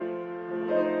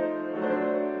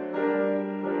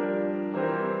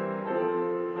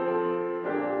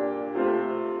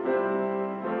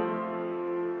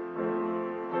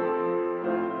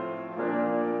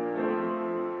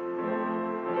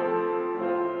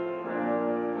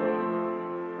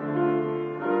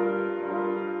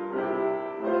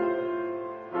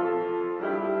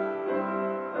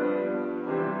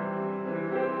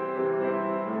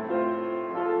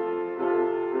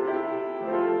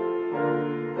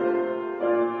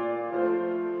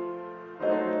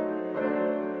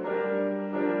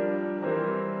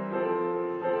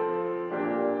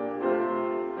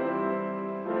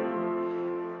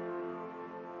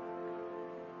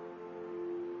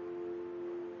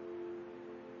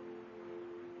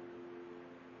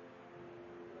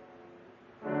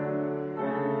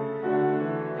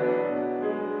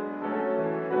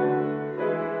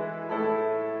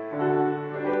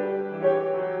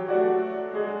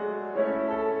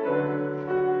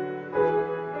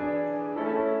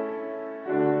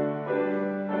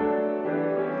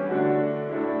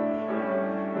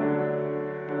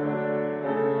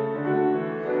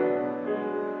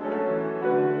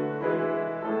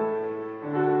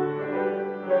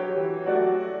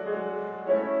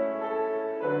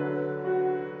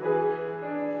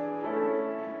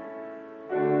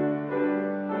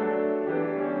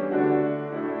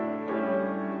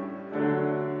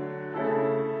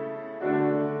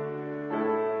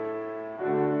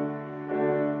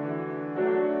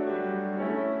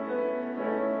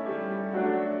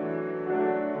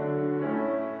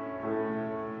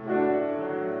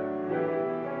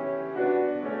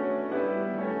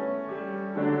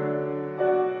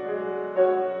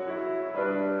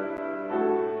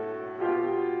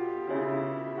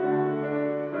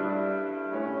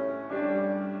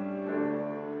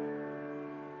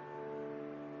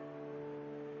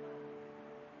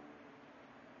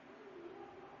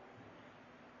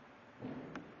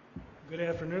Good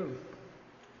afternoon.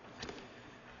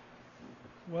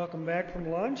 Welcome back from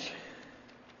lunch.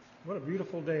 What a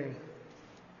beautiful day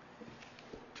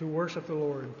to worship the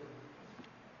Lord.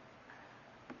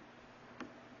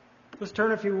 Let's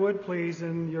turn, if you would, please,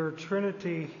 in your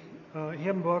Trinity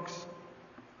hymn books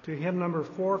to hymn number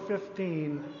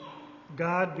 415,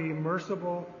 God Be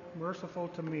Merciful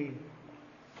to Me.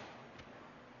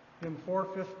 Hymn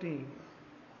 415.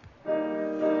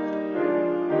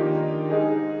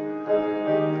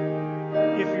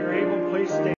 If you're able, please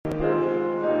stand.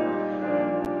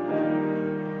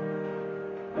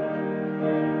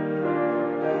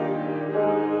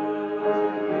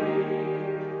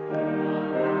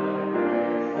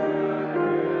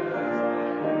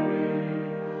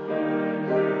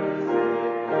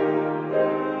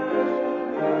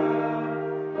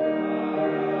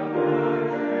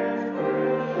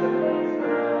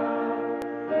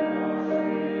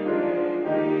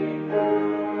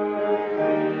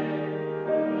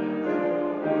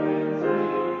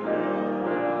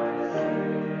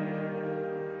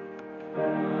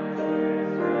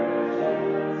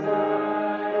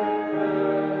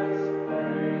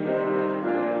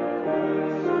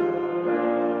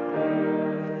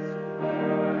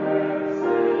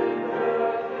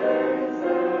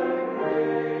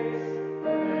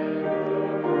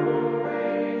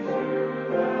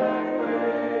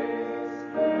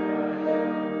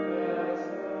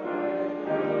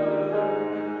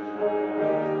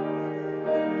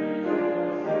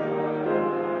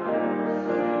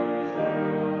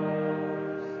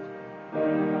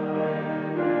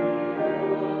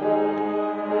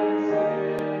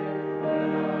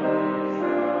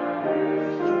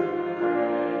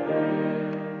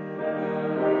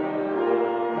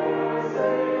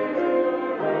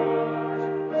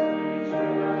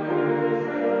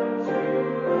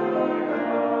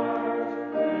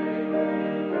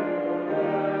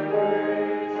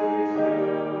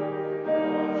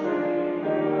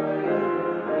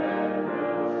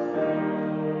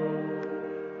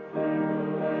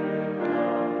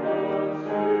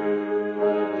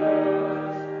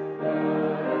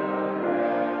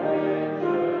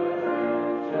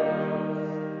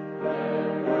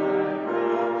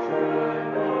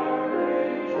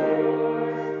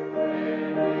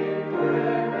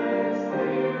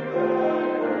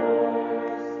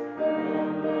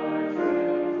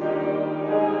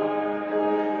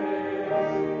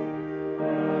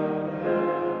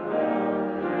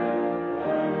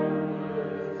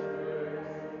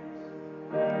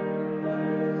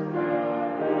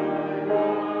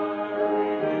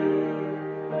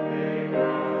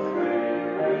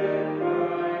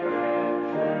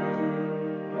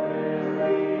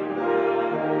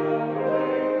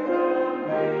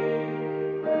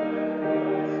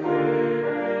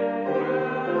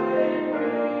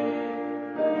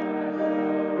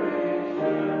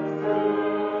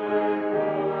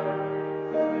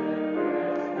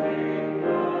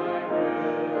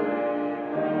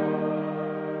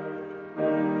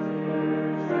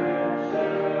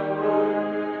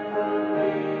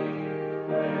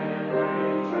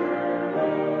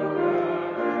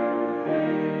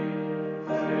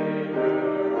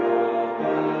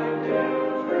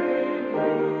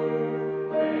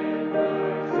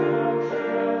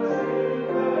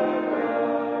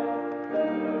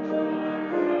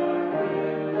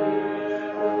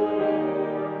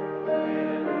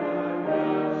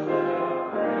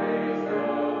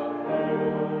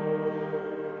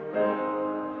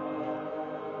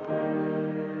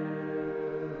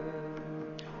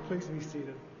 Please be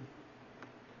seated.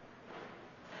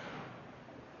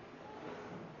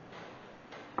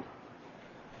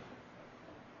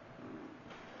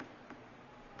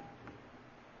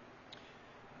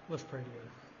 Let's pray together.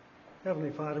 Heavenly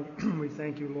Father, we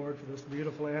thank you, Lord, for this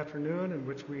beautiful afternoon in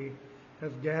which we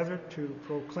have gathered to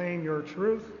proclaim your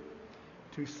truth,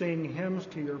 to sing hymns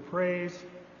to your praise,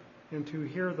 and to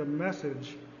hear the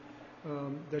message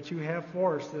that you have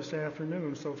for us this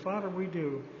afternoon. So, Father, we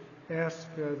do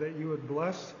ask that you would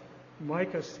bless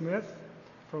Micah Smith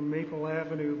from Maple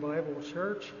Avenue Bible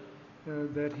Church,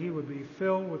 that he would be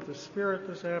filled with the Spirit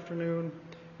this afternoon,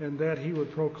 and that he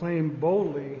would proclaim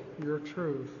boldly your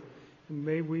truth. And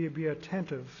may we be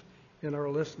attentive in our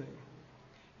listening.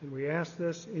 And we ask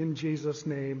this in Jesus'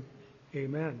 name.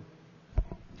 Amen.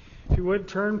 If you would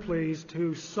turn, please,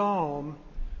 to Psalm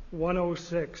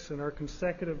 106 in our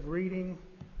consecutive reading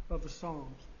of the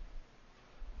Psalms.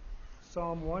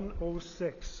 Psalm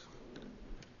 106.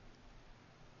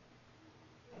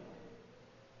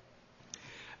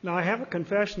 Now, I have a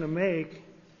confession to make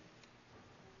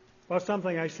about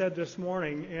something I said this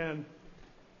morning, and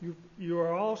you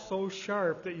are all so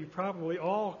sharp that you probably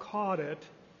all caught it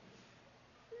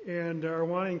and are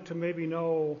wanting to maybe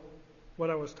know what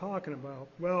I was talking about.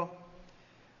 Well,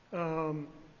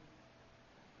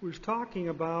 we was talking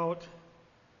about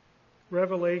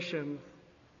Revelation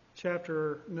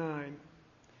chapter 9.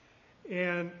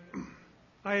 And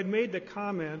I had made the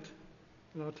comment,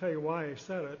 and I'll tell you why I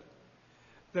said it,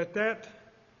 that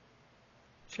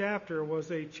chapter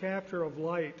was a chapter of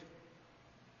light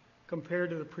compared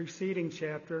to the preceding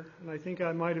chapter. And I think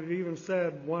I might have even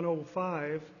said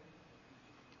 105,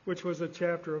 which was a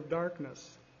chapter of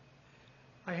darkness.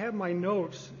 I have my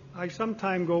notes. I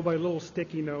sometimes go by little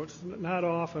sticky notes, not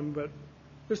often, but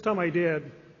this time I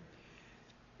did.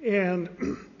 And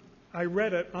I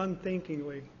read it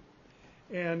unthinkingly.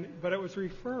 But it was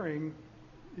referring,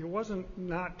 it wasn't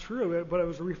not true, but it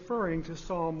was referring to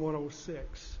Psalm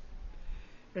 106.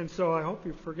 And so I hope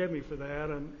you forgive me for that,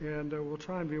 and we'll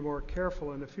try and be more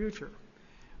careful in the future.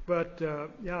 But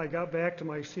I got back to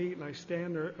my seat and I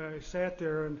sat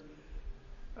there, and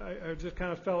I just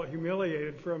kind of felt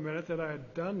humiliated for a minute that I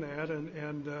had done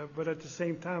that, but at the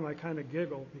same time I kind of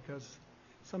giggled because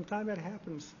sometimes it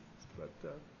happens. But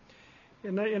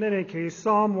in any case,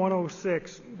 Psalm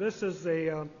 106. This is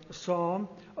a psalm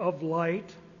of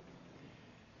light.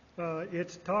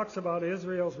 It talks about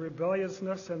Israel's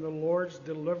rebelliousness and the Lord's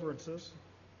deliverances.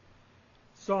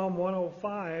 Psalm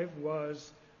 105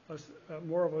 was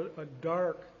more of a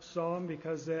dark psalm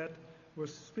because that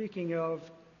was speaking of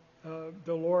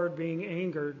the Lord being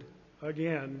angered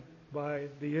again by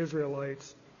the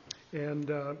Israelites. And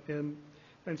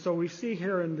so we see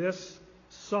here in this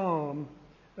psalm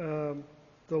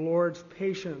the Lord's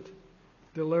patient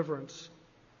deliverance.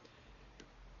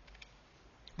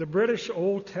 The British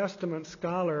Old Testament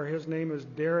scholar, his name is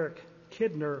Derek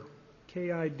Kidner,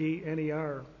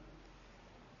 Kidner.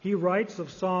 He writes of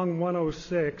Psalm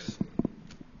 106,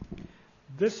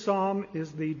 this psalm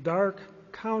is the dark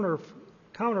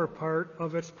counterpart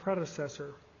of its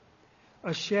predecessor,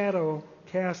 a shadow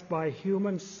cast by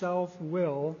human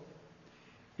self-will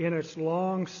in its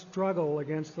long struggle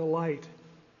against the light.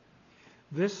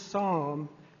 This psalm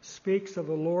speaks of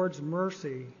the Lord's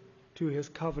mercy to his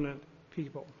covenant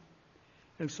people.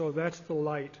 And so that's the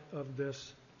light of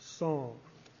this psalm.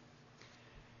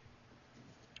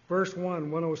 Verse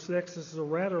 1, 106, this is a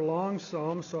rather long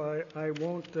psalm, so I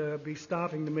won't be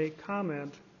stopping to make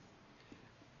comment.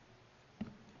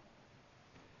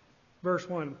 Verse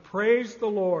 1, praise the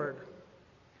Lord.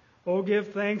 O give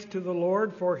thanks to the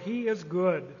Lord, for he is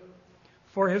good,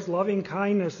 for his loving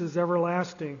kindness is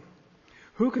everlasting.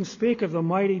 Who can speak of the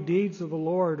mighty deeds of the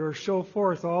Lord or show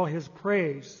forth all his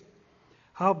praise?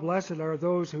 How blessed are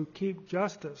those who keep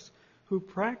justice, who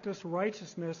practice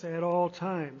righteousness at all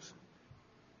times.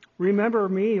 Remember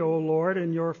me, O Lord,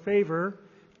 in your favor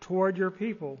toward your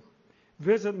people.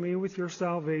 Visit me with your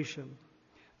salvation,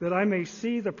 that I may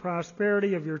see the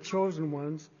prosperity of your chosen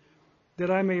ones, that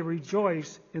I may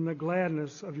rejoice in the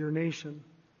gladness of your nation,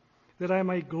 that I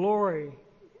may glory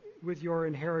with your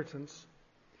inheritance.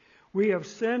 We have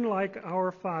sinned like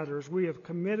our fathers. We have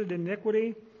committed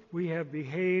iniquity. We have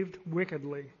behaved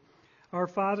wickedly. Our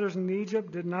fathers in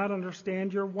Egypt did not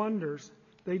understand your wonders.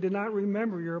 They did not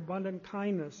remember your abundant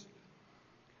kindness,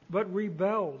 but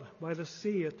rebelled by the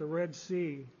sea at the Red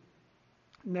Sea.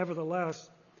 Nevertheless,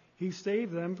 he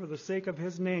saved them for the sake of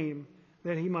his name,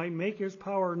 that he might make his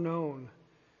power known.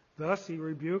 Thus he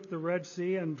rebuked the Red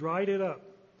Sea and dried it up,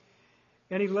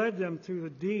 and he led them through the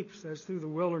deeps as through the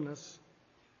wilderness.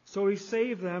 So he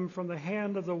saved them from the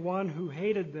hand of the one who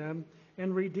hated them,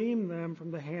 and redeemed them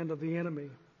from the hand of the enemy.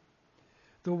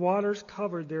 The waters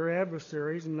covered their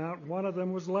adversaries, and not one of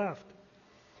them was left.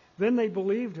 Then they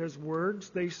believed his words.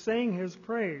 They sang his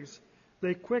praise.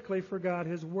 They quickly forgot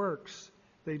his works.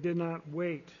 They did not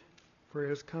wait for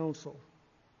his counsel,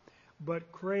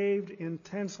 but craved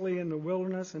intensely in the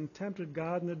wilderness and tempted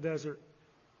God in the desert.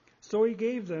 So he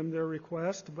gave them their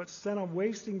request, but sent a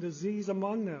wasting disease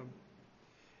among them.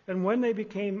 And when they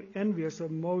became envious of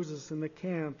Moses in the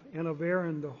camp and of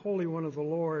Aaron, the Holy One of the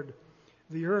Lord,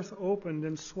 the earth opened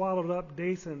and swallowed up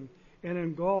Dathan and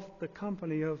engulfed the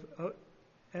company of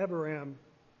Abiram.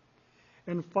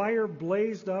 And fire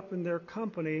blazed up in their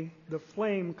company, the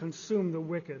flame consumed the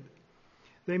wicked.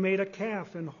 They made a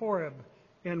calf in Horeb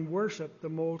and worshipped the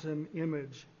molten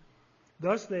image.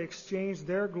 Thus they exchanged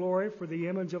their glory for the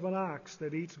image of an ox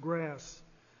that eats grass.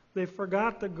 They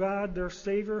forgot the God, their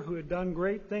Savior, who had done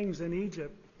great things in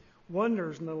Egypt,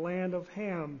 wonders in the land of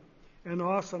Ham, and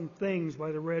awesome things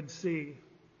by the Red Sea.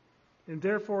 And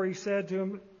therefore he said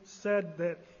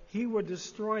that he would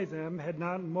destroy them had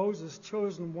not Moses,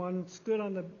 chosen one, stood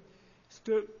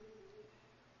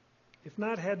if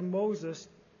not had Moses,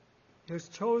 his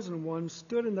chosen one,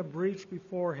 stood in the breach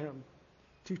before him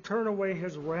to turn away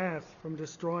his wrath from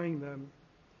destroying them.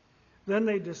 Then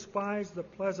they despised the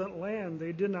pleasant land.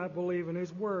 They did not believe in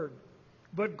his word,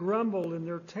 but grumbled in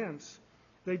their tents.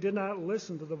 They did not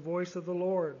listen to the voice of the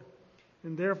Lord.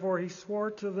 And therefore he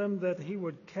swore to them that he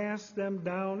would cast them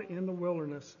down in the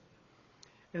wilderness,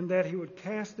 and that he would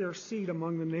cast their seed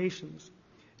among the nations,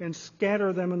 and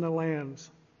scatter them in the lands.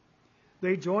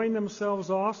 They joined themselves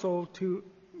also to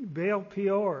Baal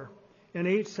Peor, and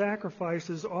ate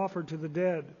sacrifices offered to the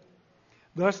dead.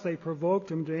 Thus they provoked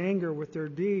him to anger with their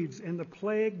deeds, and the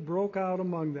plague broke out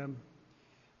among them.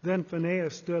 Then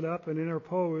Phinehas stood up and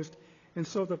interposed, and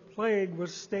so the plague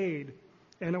was stayed,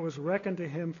 and it was reckoned to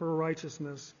him for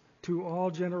righteousness to all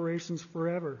generations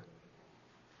forever.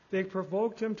 They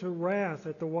provoked him to wrath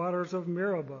at the waters of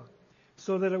Meribah,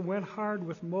 so that it went hard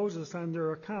with Moses on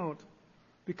their account,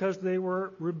 because they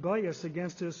were rebellious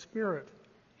against his spirit.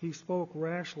 He spoke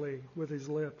rashly with his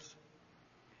lips.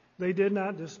 They did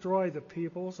not destroy the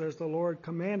peoples as the Lord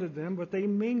commanded them, but they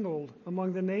mingled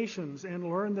among the nations and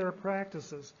learned their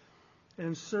practices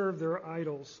and served their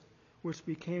idols, which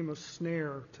became a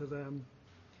snare to them.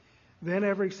 Then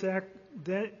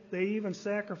they even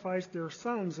sacrificed their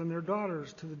sons and their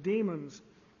daughters to the demons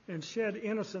and shed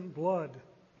innocent blood,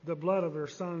 the blood of their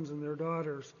sons and their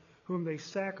daughters, whom they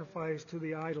sacrificed to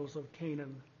the idols of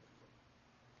Canaan.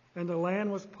 And the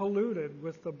land was polluted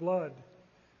with the blood.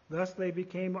 Thus they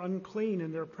became unclean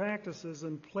in their practices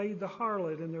and played the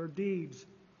harlot in their deeds.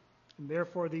 And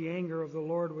therefore the anger of the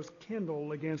Lord was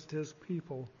kindled against his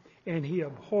people, and he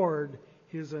abhorred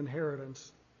his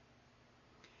inheritance.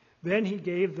 Then he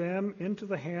gave them into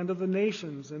the hand of the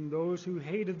nations, and those who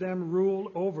hated them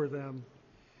ruled over them.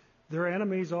 Their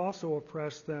enemies also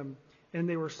oppressed them, and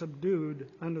they were subdued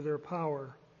under their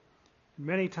power.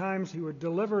 Many times he would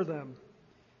deliver them.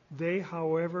 They,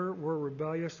 however, were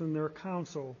rebellious in their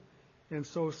counsel, and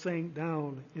so sank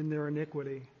down in their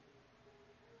iniquity.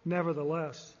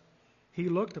 Nevertheless, he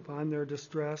looked upon their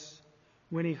distress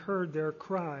when he heard their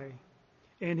cry,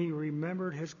 and he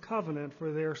remembered his covenant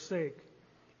for their sake,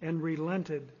 and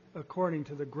relented according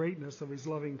to the greatness of his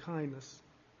loving kindness.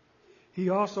 He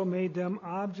also made them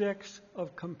objects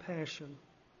of compassion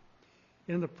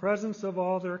in the presence of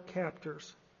all their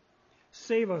captors.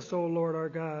 Save us, O Lord our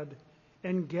God,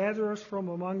 and gather us from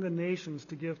among the nations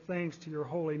to give thanks to your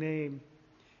holy name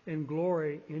and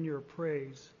glory in your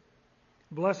praise.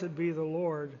 Blessed be the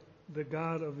Lord, the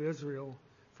God of Israel,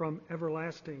 from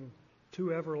everlasting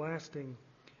to everlasting.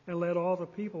 And let all the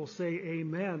people say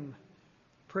amen.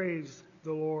 Praise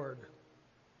the Lord.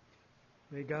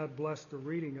 May God bless the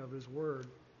reading of his word.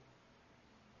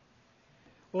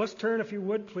 Well, let's turn, if you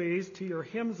would please, to your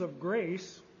hymns of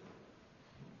grace.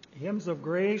 Hymns of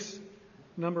grace,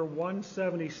 number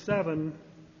 177,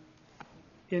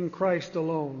 In Christ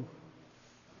Alone.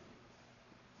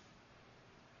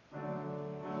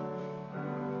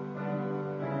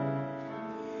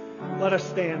 Let us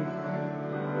stand.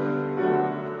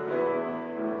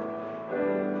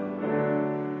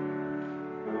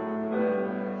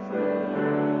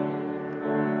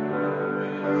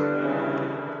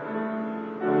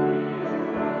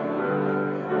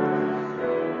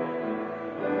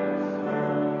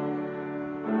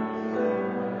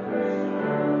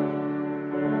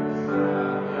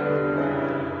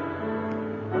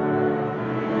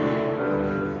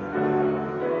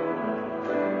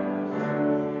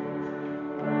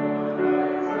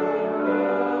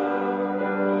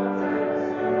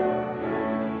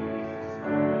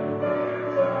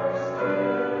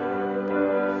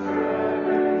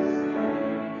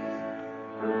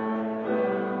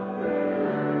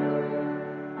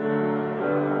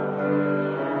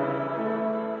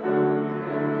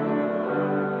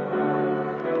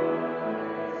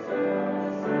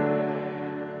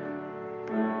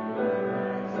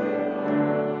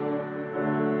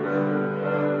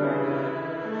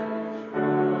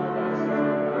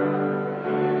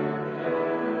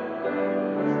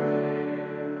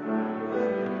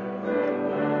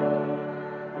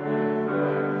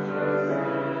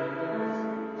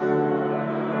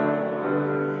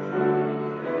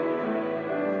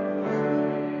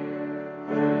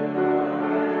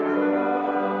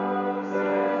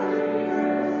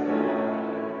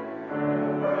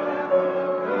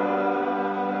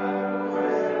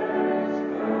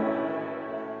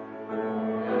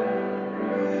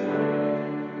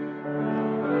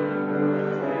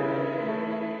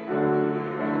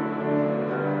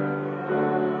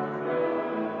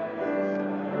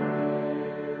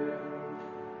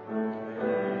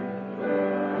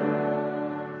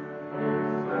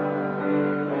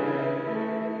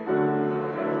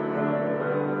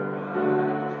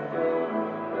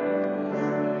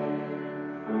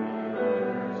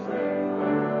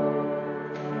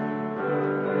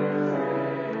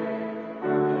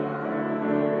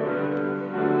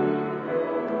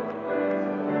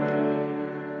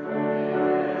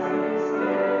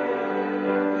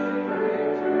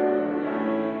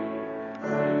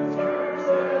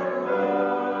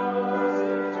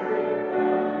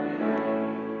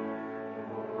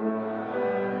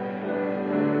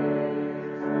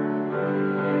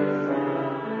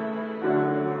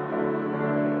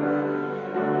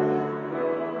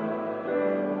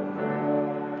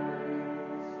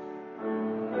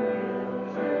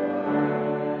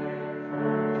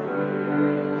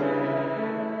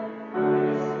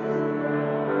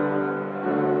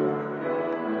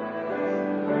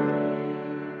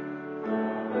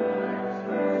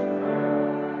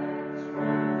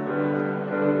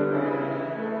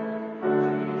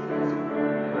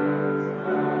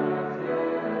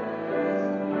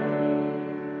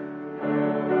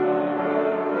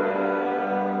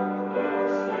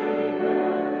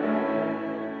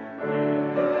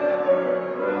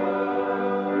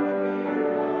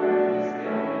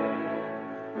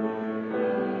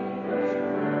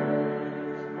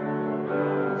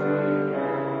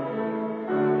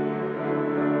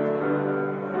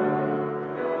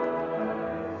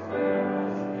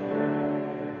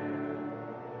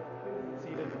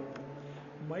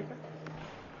 Micah?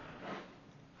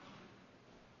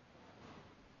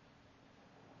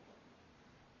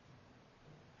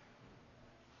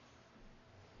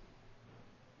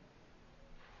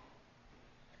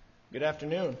 Good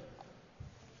afternoon.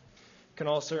 Can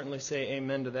all certainly say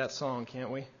amen to that song,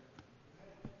 can't we?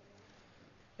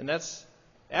 And that's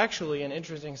actually an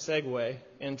interesting segue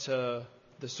into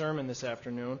the sermon this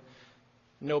afternoon.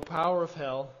 No power of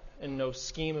hell and no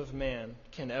scheme of man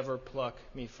can ever pluck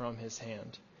me from his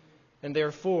hand. And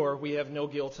therefore, we have no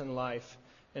guilt in life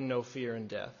and no fear in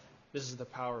death. This is the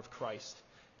power of Christ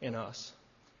in us.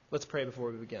 Let's pray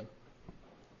before we begin.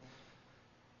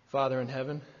 Father in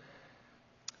heaven,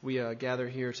 we gather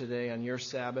here today on your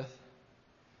Sabbath,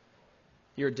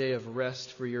 your day of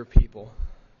rest for your people,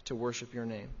 to worship your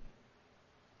name.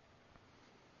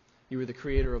 You are the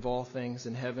creator of all things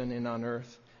in heaven and on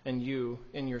earth, and you,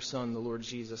 in your Son, the Lord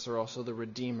Jesus, are also the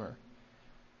Redeemer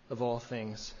of all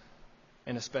things,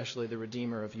 and especially the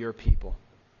Redeemer of your people.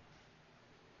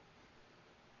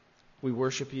 We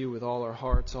worship you with all our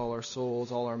hearts, all our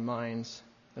souls, all our minds,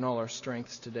 and all our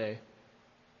strengths today.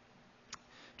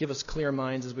 Give us clear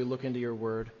minds as we look into your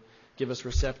word. Give us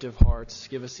receptive hearts.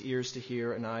 Give us ears to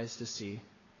hear and eyes to see.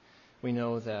 We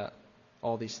know that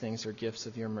all these things are gifts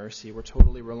of your mercy. We're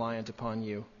totally reliant upon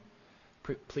you.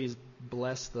 Please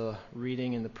bless the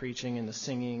reading and the preaching and the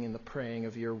singing and the praying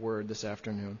of your word this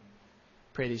afternoon.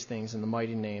 Pray these things in the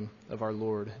mighty name of our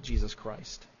Lord Jesus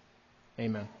Christ.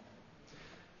 Amen.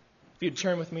 If you'd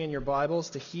turn with me in your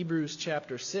Bibles to Hebrews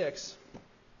chapter 6,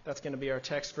 that's going to be our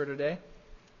text for today.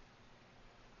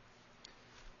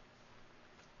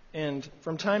 And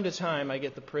from time to time, I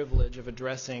get the privilege of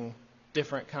addressing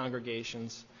different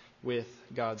congregations with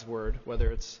God's Word, whether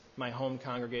it's my home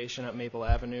congregation at Maple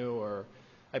Avenue, or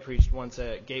I preached once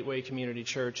at Gateway Community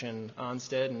Church in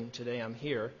Onstead, and today I'm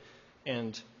here.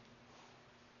 And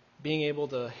being able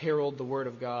to herald the Word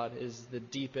of God is the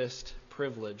deepest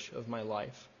privilege of my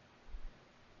life.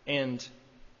 And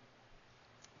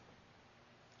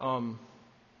I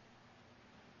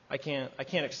can't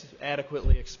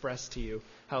adequately express to you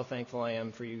how thankful I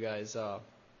am for you guys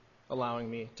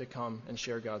allowing me to come and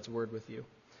share God's Word with you.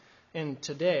 And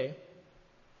today,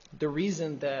 the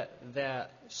reason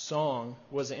that song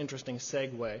was an interesting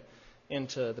segue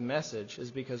into the message is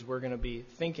because we're going to be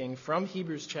thinking from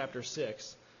Hebrews chapter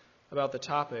 6 about the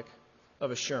topic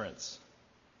of assurance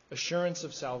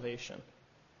of salvation.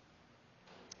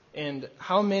 And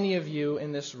how many of you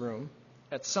in this room,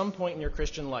 at some point in your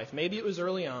Christian life, maybe it was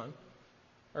early on,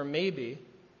 or maybe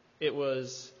it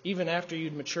was even after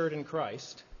you'd matured in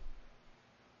Christ,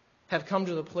 have come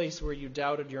to the place where you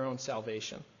doubted your own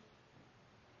salvation?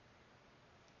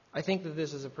 I think that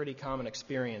this is a pretty common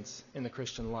experience in the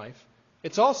Christian life.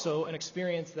 It's also an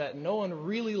experience that no one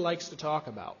really likes to talk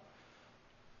about.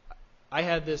 I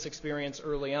had this experience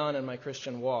early on in my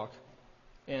Christian walk,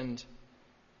 and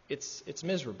it's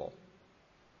miserable.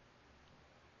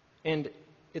 And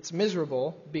it's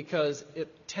miserable because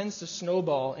it tends to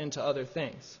snowball into other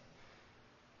things.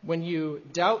 When you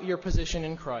doubt your position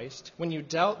in Christ, when you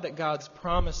doubt that God's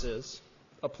promises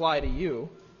apply to you,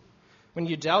 when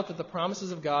you doubt that the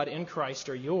promises of God in Christ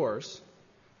are yours,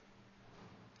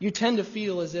 you tend to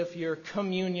feel as if your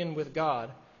communion with God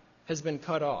has been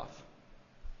cut off.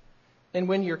 And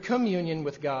when your communion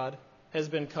with God has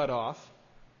been cut off,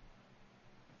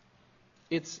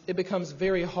 it becomes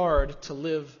very hard to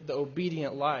live the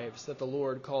obedient lives that the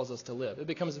Lord calls us to live. It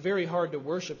becomes very hard to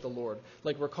worship the Lord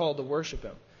like we're called to worship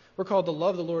Him. We're called to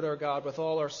love the Lord our God with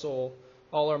all our soul,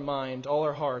 all our mind, all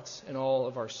our hearts, and all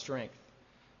of our strength.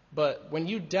 But when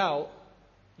you doubt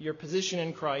your position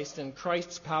in Christ and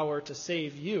Christ's power to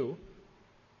save you,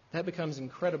 that becomes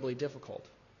incredibly difficult.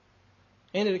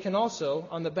 And it can also,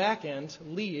 on the back end,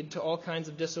 lead to all kinds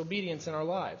of disobedience in our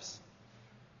lives.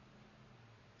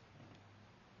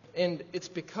 And it's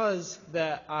because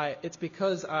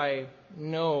I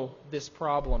know this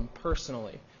problem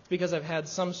personally. It's because I've had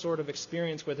some sort of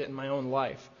experience with it in my own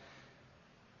life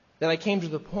that I came to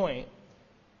the point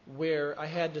where I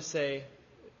had to say,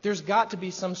 there's got to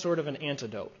be some sort of an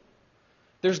antidote.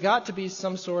 There's got to be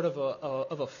some sort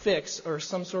of a fix or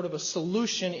some sort of a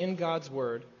solution in God's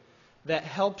Word that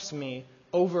helps me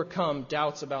overcome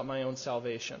doubts about my own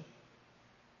salvation.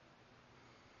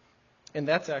 And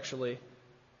that's actually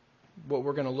what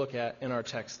we're going to look at in our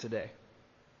text today.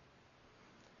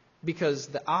 Because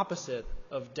the opposite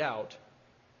of doubt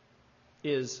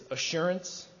is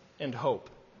assurance and hope.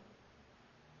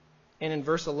 And in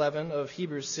verse 11 of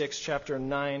Hebrews chapter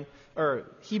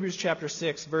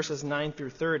 6, verses 9 through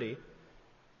 30,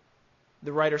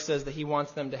 the writer says that he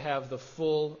wants them to have the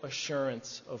full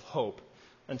assurance of hope.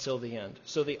 until the end.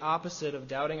 So the opposite of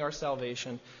doubting our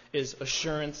salvation is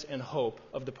assurance and hope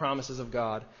of the promises of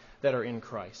God that are in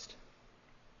Christ.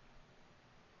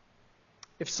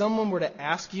 If someone were to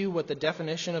ask you what the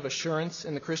definition of assurance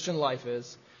in the Christian life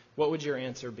is, what would your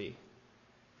answer be?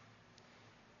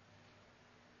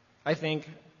 I think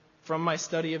from my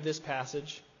study of this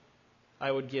passage,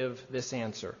 I would give this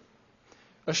answer.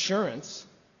 Assurance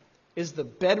is the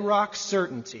bedrock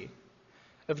certainty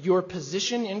of your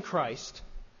position in Christ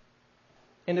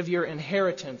and of your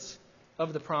inheritance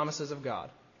of the promises of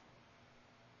God.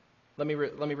 Let me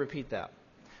repeat that.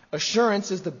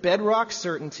 Assurance is the bedrock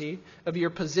certainty of your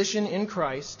position in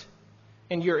Christ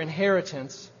and your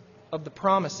inheritance of the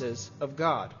promises of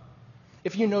God.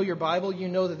 If you know your Bible, you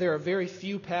know that there are very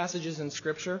few passages in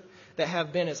Scripture that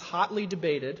have been as hotly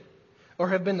debated or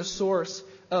have been the source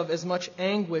of as much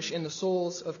anguish in the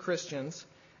souls of Christians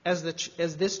as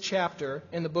this chapter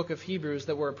in the book of Hebrews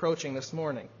that we're approaching this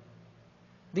morning.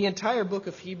 The entire book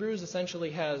of Hebrews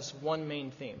essentially has one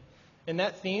main theme, and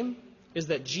that theme is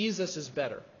that Jesus is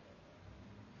better.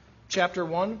 Chapter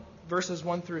 1, verses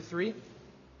 1 through 3.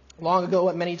 Long ago,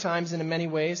 at many times and in many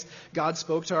ways, God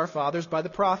spoke to our fathers by the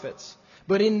prophets.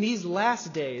 But in these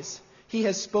last days, He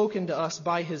has spoken to us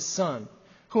by His Son,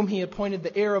 whom He appointed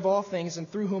the heir of all things, and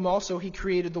through whom also He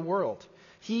created the world.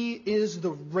 He is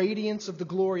the radiance of the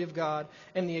glory of God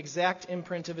and the exact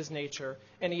imprint of His nature,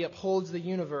 and He upholds the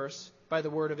universe by the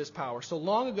word of His power. So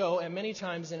long ago, and many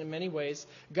times and in many ways,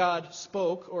 God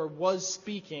spoke or was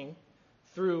speaking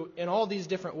through in all these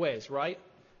different ways, right?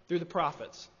 Through the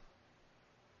prophets.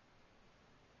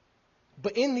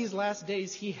 But in these last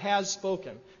days, He has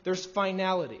spoken. There's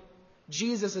finality.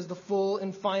 Jesus is the full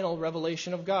and final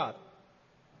revelation of God.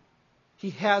 He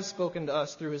has spoken to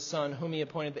us through His Son, whom He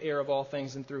appointed the heir of all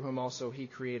things, and through whom also He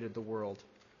created the world.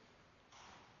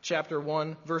 Chapter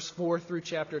 1, verse 4 through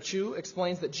chapter 2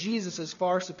 explains that Jesus is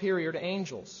far superior to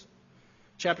angels.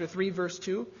 Chapter 3, verse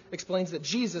 2 explains that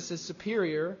Jesus is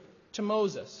superior to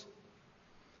Moses.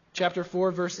 Chapter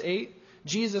 4, verse 8,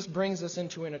 Jesus brings us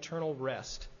into an eternal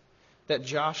rest that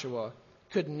Joshua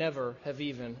could never have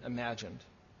even imagined.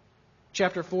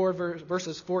 Chapter 4,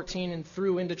 verses 14 and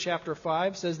through into chapter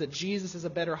 5 says that Jesus is a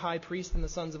better high priest than the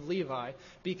sons of Levi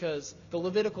because the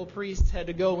Levitical priests had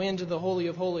to go into the Holy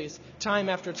of Holies time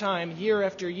after time, year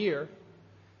after year,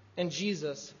 and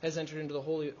Jesus has entered into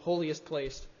the holiest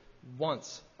place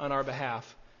once on our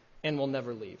behalf and will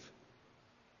never leave.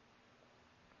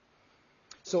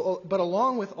 But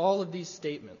along with all of these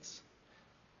statements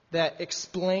that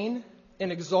explain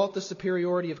and exalt the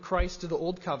superiority of Christ to the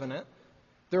Old Covenant,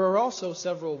 there are also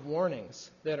several warnings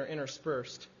that are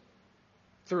interspersed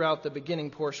throughout the beginning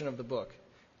portion of the book.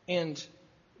 And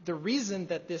the reason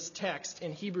that this text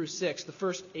in Hebrews 6, the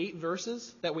first 8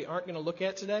 verses that we aren't going to look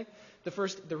at today,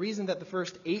 the reason that the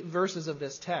first 8 verses of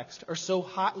this text are so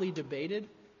hotly debated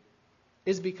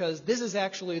is because this is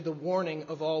actually the warning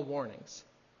of all warnings.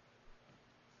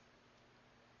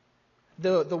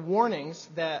 The warnings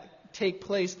that take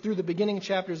place through the beginning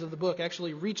chapters of the book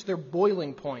actually reach their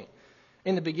boiling point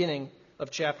in the beginning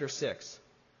of chapter 6.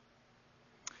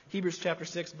 Hebrews chapter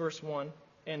 6, verse 1,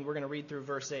 and we're going to read through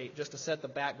verse 8 just to set the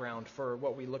background for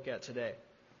what we look at today.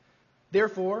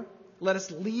 Therefore, let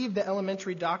us leave the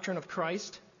elementary doctrine of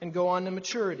Christ and go on to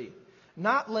maturity,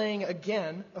 not laying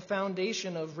again a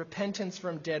foundation of repentance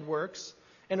from dead works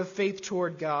and of faith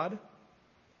toward God,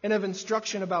 and of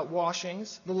instruction about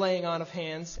washings, the laying on of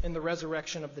hands, and the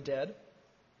resurrection of the dead,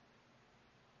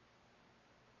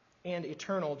 and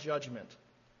eternal judgment.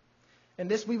 And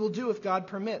this we will do if God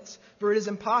permits, for it is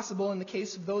impossible in the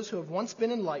case of those who have once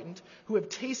been enlightened, who have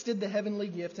tasted the heavenly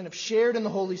gift and have shared in the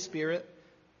Holy Spirit,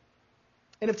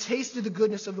 and have tasted the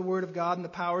goodness of the Word of God and the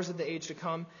powers of the age to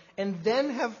come, and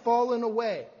then have fallen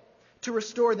away, to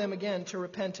restore them again to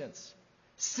repentance,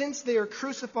 since they are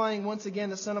crucifying once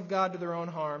again the Son of God to their own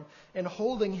harm, and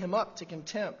holding Him up to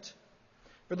contempt.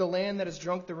 For the land that has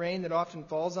drunk the rain that often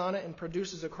falls on it and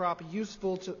produces a crop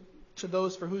useful to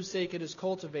those for whose sake it is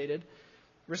cultivated,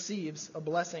 receives a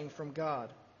blessing from God.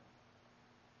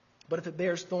 But if it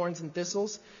bears thorns and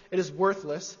thistles, it is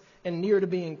worthless and near to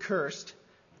being cursed,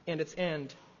 and its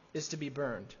end is to be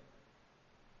burned.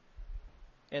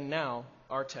 And now,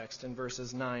 our text in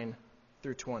verses 9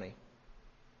 through 20.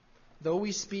 Though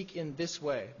we speak in this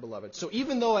way, beloved. So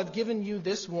even though I've given you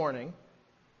this warning,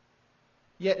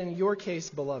 yet in your case,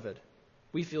 beloved,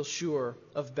 we feel sure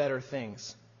of better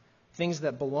things, things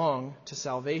that belong to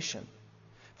salvation.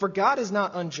 For God is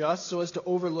not unjust so as to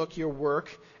overlook your work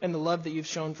and the love that you've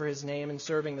shown for His name in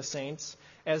serving the saints,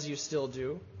 as you still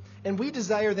do, And we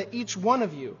desire that each one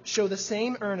of you show the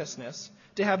same earnestness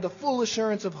to have the full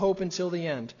assurance of hope until the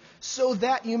end, so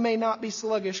that you may not be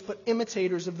sluggish, but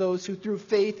imitators of those who through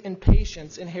faith and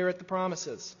patience inherit the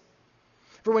promises.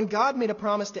 For when God made a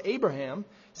promise to Abraham,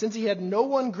 since he had no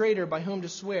one greater by whom to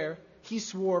swear, he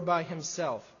swore by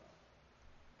himself,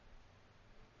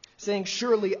 saying,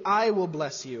 "Surely I will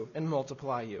bless you and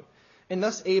multiply you." And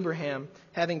thus Abraham,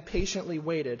 having patiently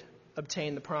waited,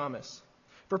 obtained the promise.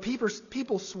 For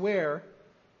people swear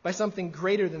by something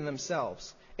greater than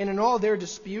themselves, and in all their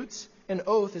disputes, an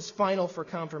oath is final for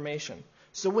confirmation.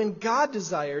 So when God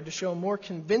desired to show more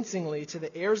convincingly to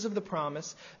the heirs of the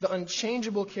promise the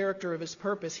unchangeable character of his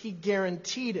purpose, he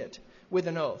guaranteed it with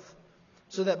an oath,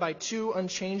 so that by two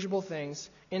unchangeable things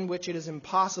in which it is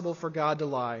impossible for God to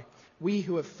lie, we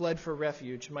who have fled for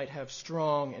refuge might have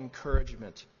strong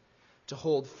encouragement to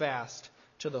hold fast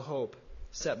to the hope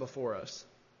set before us.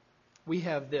 We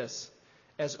have this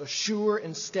as a sure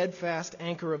and steadfast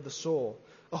anchor of the soul,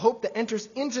 a hope that enters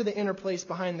into the inner place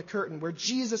behind the curtain, where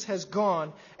Jesus has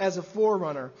gone as a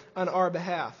forerunner on our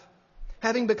behalf,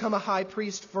 having become a high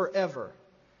priest forever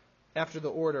after the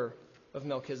order of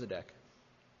Melchizedek.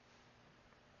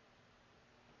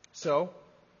 So,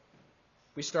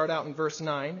 we start out in verse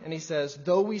 9, and he says,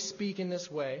 "Though we speak in this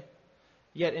way,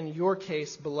 yet in your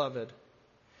case, beloved,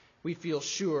 we feel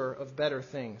sure of better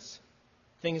things,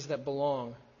 things that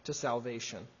belong to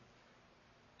salvation."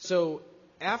 So,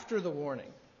 after the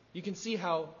warning, you can see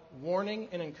how warning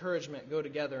and encouragement go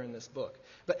together in this book.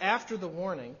 But after the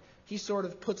warning, he sort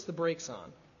of puts the brakes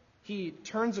on. He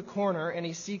turns a corner and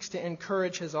he seeks to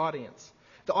encourage his audience.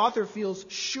 The author feels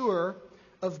sure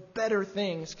of better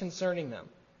things concerning them.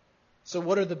 So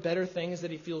what are the better things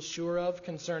that he feels sure of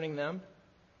concerning them?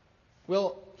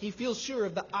 Well, he feels sure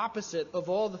of the opposite of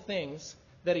all the things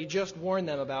that he just warned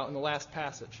them about in the last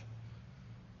passage.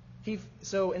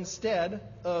 So instead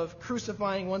of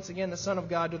crucifying once again the Son of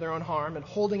God to their own harm and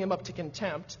holding him up to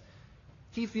contempt,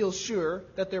 he feels sure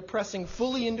that they're pressing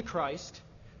fully into Christ.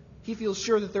 He feels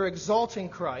sure that they're exalting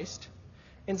Christ.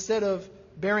 Instead of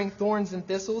bearing thorns and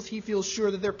thistles, he feels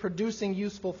sure that they're producing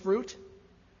useful fruit.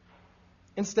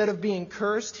 Instead of being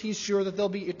cursed, he's sure that they'll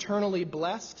be eternally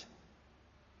blessed.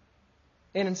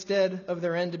 And instead of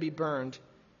their end to be burned,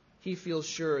 he feels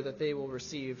sure that they will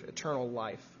receive eternal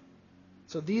life.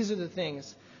 So these are the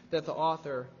things that the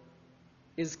author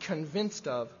is convinced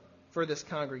of for this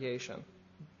congregation.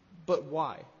 But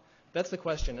why? That's the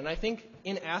question. And I think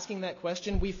in asking that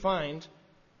question, we find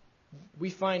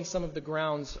some of the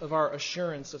grounds of our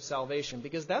assurance of salvation,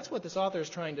 because that's what this author is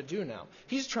trying to do now.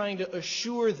 He's trying to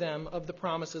assure them of the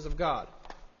promises of God.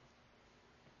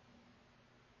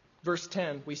 Verse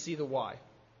 10, we see the why.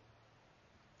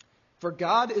 "For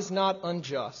God is not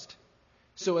unjust,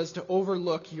 so as to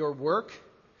overlook your work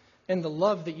and the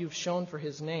love that you've shown for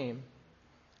his name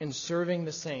in serving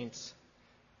the saints,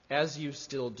 as you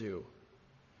still do."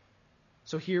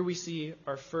 So here we see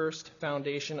our first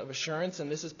foundation of assurance, and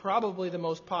this is probably the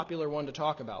most popular one to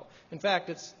talk about. In fact,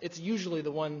 it's usually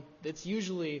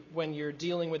when you're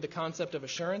dealing with the concept of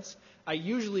assurance, I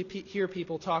usually hear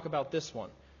people talk about this one.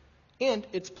 And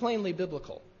it's plainly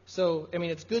biblical. So,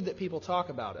 it's good that people talk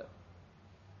about it.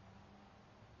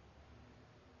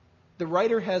 The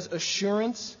writer has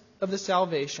assurance of the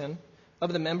salvation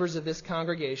of the members of this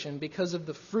congregation because of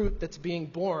the fruit that's being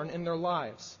borne in their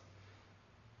lives.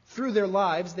 Through their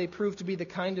lives, they prove to be the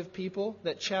kind of people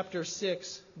that chapter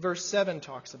 6, verse 7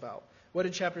 talks about. What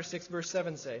did chapter 6, verse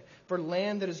 7 say? "For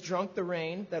land that has drunk the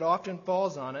rain that often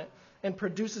falls on it and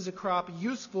produces a crop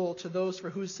useful to those for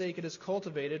whose sake it is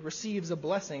cultivated receives a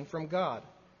blessing from God."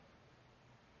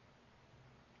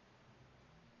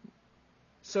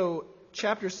 So,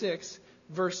 chapter 6,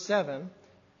 verse 7,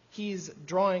 he's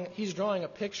drawing a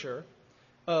picture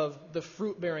of the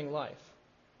fruit-bearing life.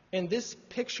 And this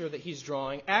picture that he's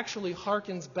drawing actually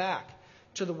harkens back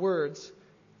to the words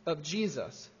of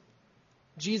Jesus.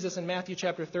 Jesus in Matthew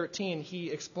chapter 13,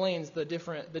 he explains the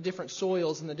different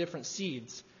soils and the different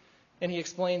seeds. And he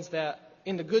explains that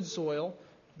in the good soil,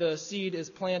 the seed is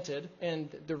planted and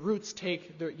the roots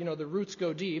the roots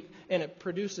go deep and it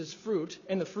produces fruit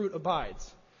and the fruit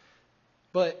abides.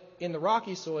 But in the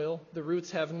rocky soil, the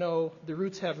roots have no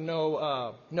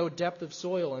depth of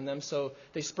soil in them, so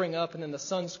they spring up and then the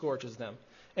sun scorches them.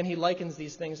 And he likens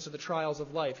these things to the trials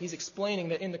of life. He's explaining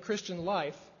that in the Christian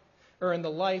life, or in the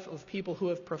life of people who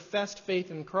have professed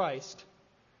faith in Christ,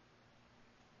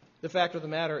 the fact of the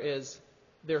matter is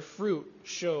their fruit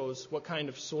shows what kind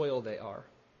of soil they are.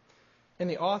 And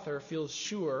the author feels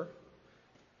sure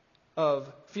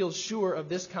of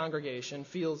this congregation,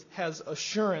 has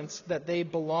assurance that they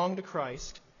belong to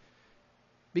Christ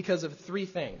because of three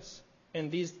things.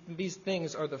 And these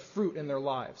things are the fruit in their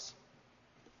lives.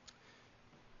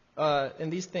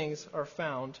 And these things are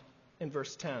found in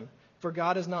verse 10. For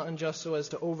God is not unjust so as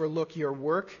to overlook your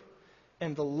work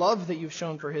and the love that you've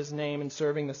shown for his name in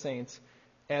serving the saints,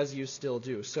 as you still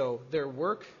do. So their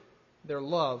work, their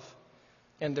love,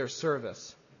 and their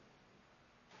service.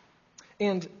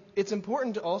 And it's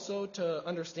important also to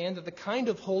understand that the kind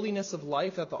of holiness of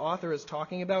life that the author is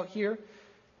talking about here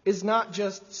is not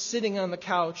just sitting on the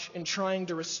couch and trying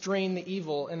to restrain the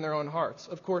evil in their own hearts.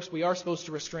 Of course, we are supposed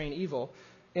to restrain evil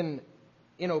in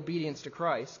obedience to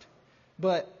Christ.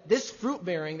 But this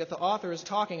fruit-bearing that the author is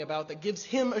talking about, that gives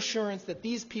him assurance that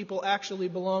these people actually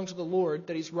belong to the Lord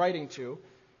that he's writing to,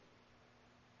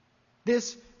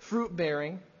 this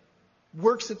fruit-bearing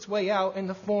works its way out in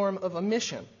the form of a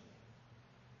mission.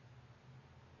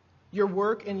 Your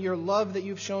work and your love that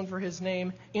you've shown for his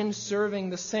name in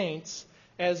serving the saints,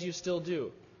 as you still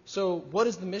do. So what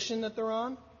is the mission that they're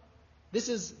on?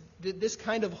 This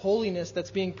kind of holiness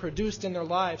that's being produced in their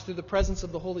lives through the presence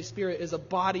of the Holy Spirit is a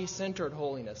body-centered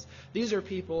holiness. These are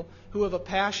people who have a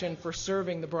passion for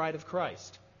serving the bride of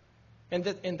Christ. And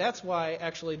that's why,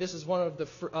 actually, this is one of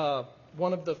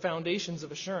the foundations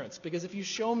of assurance. Because if you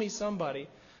show me somebody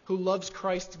who loves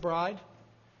Christ's bride,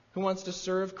 who wants to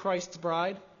serve Christ's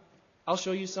bride, I'll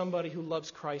show you somebody who loves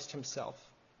Christ himself.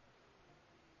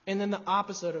 And then the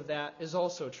opposite of that is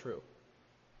also true.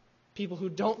 People who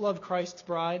don't love Christ's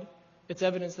bride, it's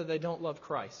evidence that they don't love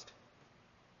Christ.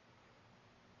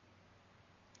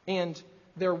 And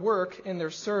their work and their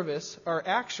service are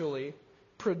actually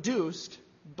produced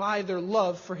by their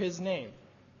love for his name.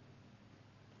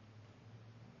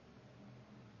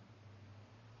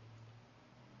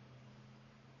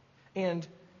 And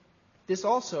this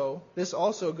also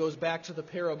goes back to the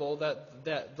parable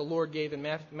that the Lord gave in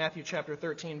Matthew chapter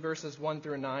 13, verses 1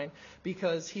 through 9,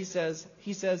 because he says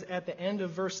at the end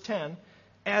of verse 10,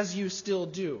 as you still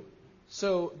do.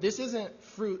 So this isn't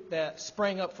fruit that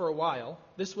sprang up for a while.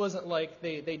 This wasn't like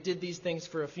they did these things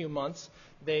for a few months.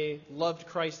 They loved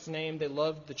Christ's name, they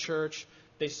loved the church,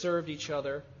 they served each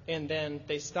other, and then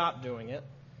they stopped doing it.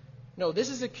 No, this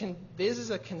is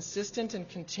a consistent and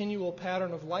continual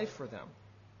pattern of life for them.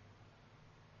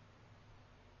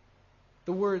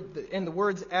 The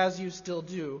words "as you still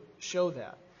do" show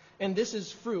that. And this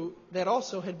is fruit that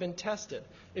also had been tested.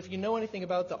 If you know anything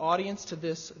about the audience to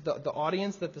this, the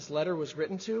audience that this letter was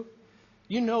written to,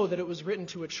 you know that it was written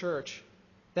to a church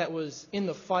that was in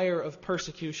the fire of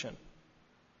persecution.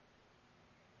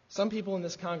 Some people in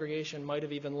this congregation might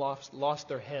have even lost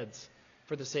their heads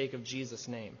for the sake of Jesus'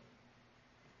 name.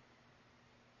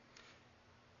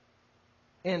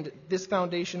 And this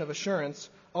foundation of assurance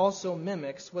also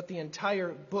mimics what the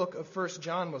entire book of 1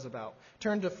 John was about.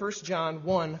 Turn to 1 John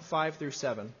 1, 5 through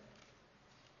 7.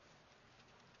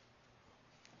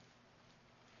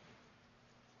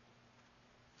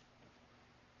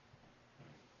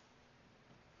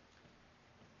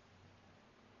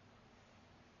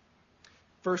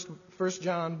 First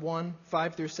John 1,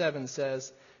 5 through 7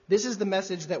 says, "This is the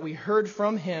message that we heard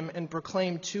from him and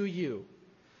proclaimed to you,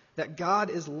 that God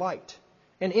is light,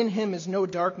 and in him is no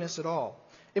darkness at all.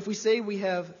 If we say we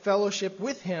have fellowship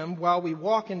with him while we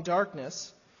walk in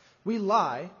darkness, we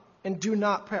lie and do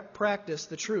not practice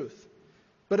the truth.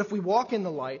 But if we walk in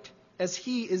the light, as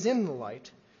he is in the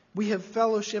light, we have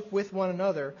fellowship with one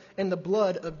another, and the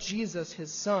blood of Jesus,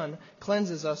 his Son,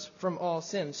 cleanses us from all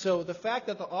sin." So the fact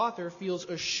that the author feels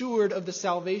assured of the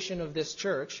salvation of this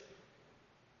church,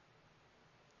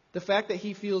 the fact that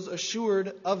he feels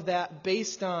assured of that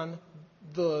based on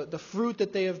the fruit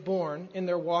that they have borne in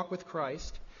their walk with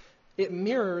Christ, it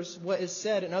mirrors what is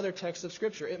said in other texts of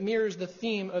Scripture. It mirrors the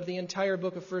theme of the entire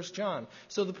book of 1 John.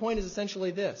 So the point is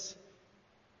essentially this.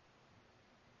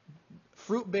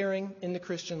 Fruit-bearing in the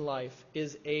Christian life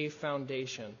is a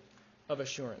foundation of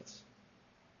assurance.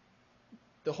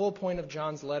 The whole point of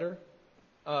John's letter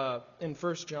in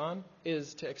 1 John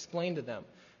is to explain to them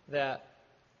that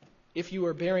if you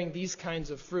are bearing these kinds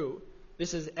of fruit,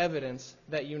 this is evidence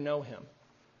that you know him.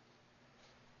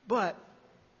 But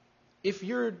if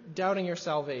you're doubting your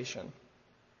salvation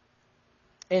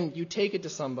and you take it to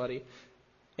somebody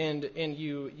and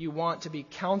you want to be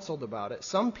counseled about it,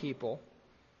 some people,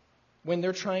 when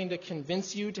they're trying to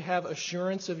convince you to have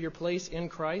assurance of your place in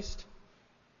Christ,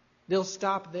 they'll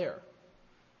stop there.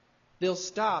 They'll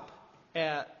stop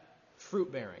at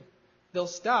fruit bearing. They'll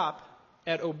stop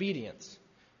at obedience.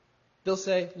 They'll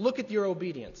say, look at your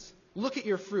obedience. Look at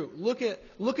your fruit. Look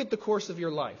at the course of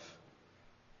your life.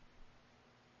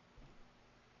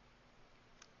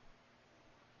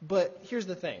 But here's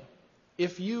the thing.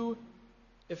 If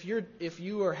if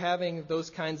you are having those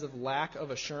kinds of lack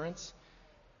of assurance,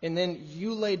 and then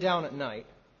you lay down at night,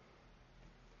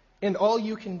 and all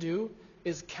you can do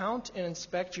is count and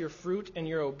inspect your fruit and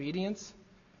your obedience,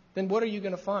 then what are you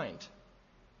going to find?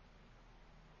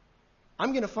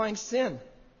 I'm going to find sin.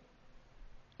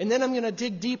 And then I'm going to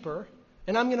dig deeper,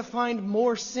 and I'm going to find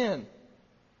more sin.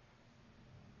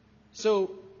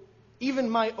 So even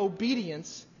my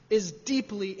obedience is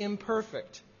deeply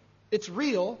imperfect. It's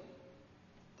real.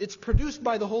 It's produced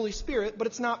by the Holy Spirit, but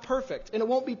it's not perfect. And it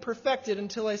won't be perfected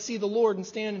until I see the Lord and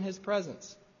stand in His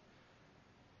presence.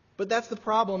 But that's the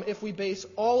problem if we base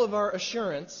all of our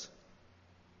assurance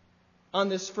on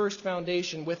this first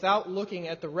foundation without looking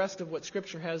at the rest of what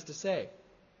Scripture has to say.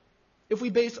 If we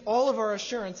base all of our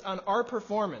assurance on our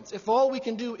performance, if all we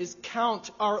can do is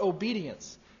count our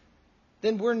obedience,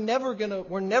 then we're never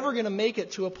gonna make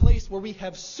it to a place where we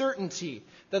have certainty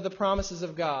that the promises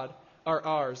of God are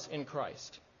ours in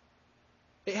Christ.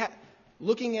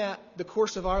 Looking at the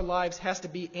course of our lives has to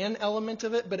be an element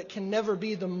of it, but it can never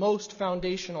be the most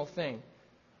foundational thing.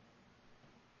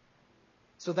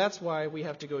 So that's why we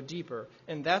have to go deeper,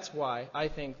 and that's why I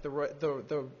think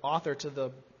the author to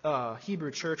the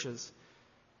Hebrew churches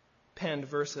penned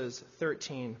verses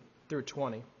 13 through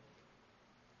 20.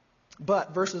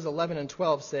 But verses 11 and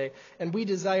 12 say, "And we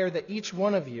desire that each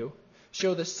one of you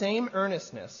show the same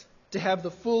earnestness to have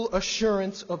the full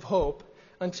assurance of hope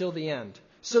until the end,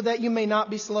 so that you may not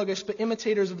be sluggish, but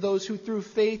imitators of those who through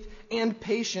faith and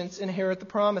patience inherit the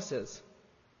promises."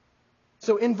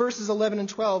 So in verses 11 and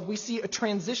 12, we see a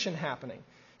transition happening.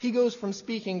 He goes from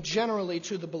speaking generally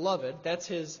to the beloved, that's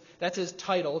his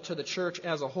title to the church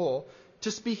as a whole,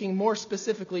 to speaking more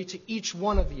specifically to each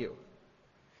one of you.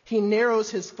 He narrows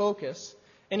his focus,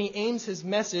 and he aims his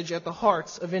message at the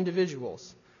hearts of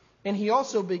individuals. And he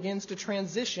also begins to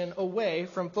transition away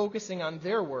from focusing on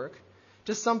their work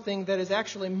to something that is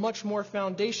actually much more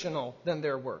foundational than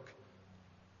their work,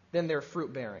 than their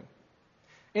fruit bearing.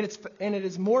 And it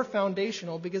is more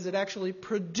foundational because it actually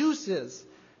produces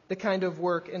the kind of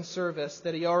work and service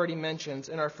that he already mentions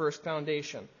in our first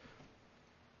foundation.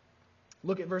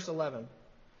 Look at verse 11.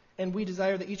 "And we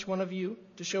desire that each one of you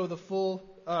to show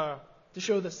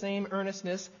the same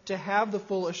earnestness, to have the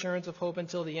full assurance of hope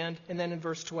until the end." And then in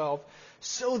verse 12,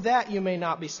 "So that you may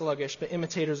not be sluggish, but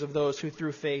imitators of those who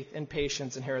through faith and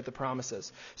patience inherit the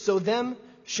promises." So them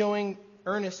showing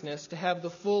earnestness to have the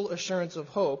full assurance of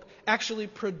hope actually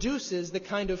produces the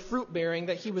kind of fruit bearing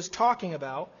that he was talking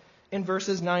about in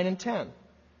verses 9 and 10.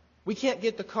 We can't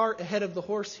get the cart ahead of the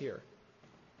horse here.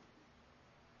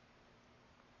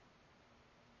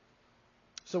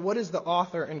 So what is the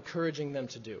author encouraging them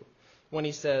to do when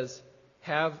he says,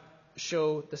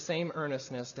 show the same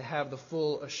earnestness to have the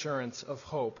full assurance of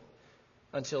hope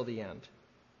until the end?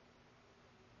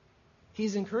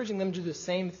 He's encouraging them to do the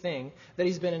same thing that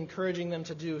he's been encouraging them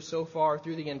to do so far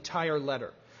through the entire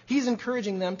letter. He's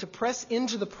encouraging them to press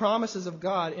into the promises of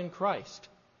God in Christ.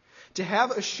 To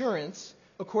have assurance,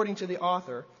 according to the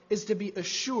author, is to be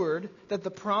assured that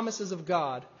the promises of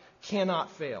God cannot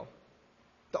fail.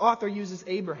 The author uses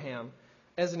Abraham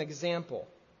as an example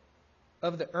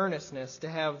of the earnestness to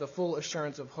have the full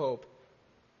assurance of hope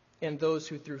in those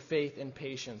who through faith and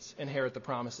patience inherit the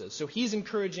promises. So he's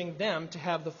encouraging them to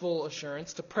have the full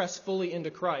assurance, to press fully into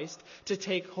Christ, to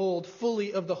take hold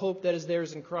fully of the hope that is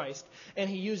theirs in Christ. And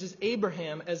he uses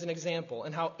Abraham as an example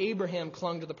and how Abraham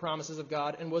clung to the promises of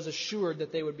God and was assured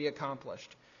that they would be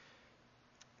accomplished.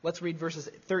 Let's read verses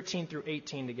 13 through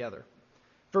 18 together.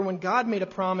 "For when God made a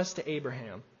promise to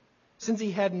Abraham, since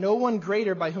he had no one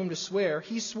greater by whom to swear,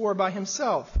 he swore by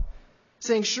himself,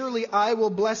 saying, 'Surely I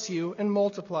will bless you and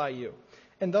multiply you.'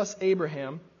 And thus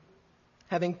Abraham,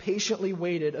 having patiently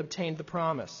waited, obtained the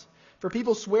promise. For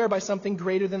people swear by something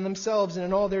greater than themselves, and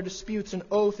in all their disputes an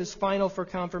oath is final for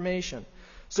confirmation.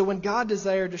 So when God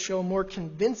desired to show more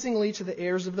convincingly to the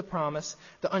heirs of the promise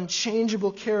the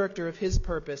unchangeable character of his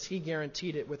purpose, he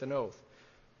guaranteed it with an oath.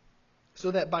 So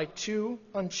that by two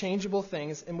unchangeable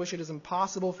things in which it is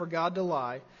impossible for God to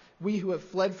lie, we who have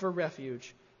fled for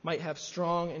refuge might have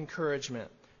strong encouragement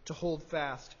to hold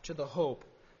fast to the hope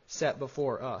set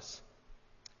before us."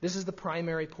 This is the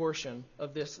primary portion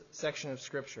of this section of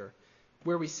Scripture,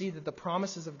 where we see that the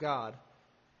promises of God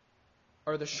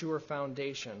are the sure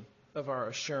foundation of our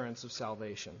assurance of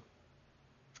salvation.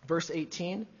 Verse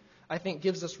 18, I think,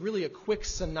 gives us really a quick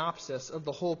synopsis of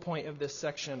the whole point of this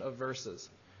section of verses.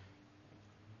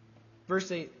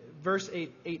 Verse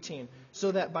 18,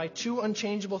 "So that by two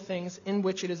unchangeable things in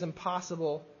which it is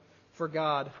impossible for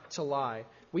God to lie,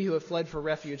 we who have fled for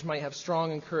refuge might have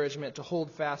strong encouragement to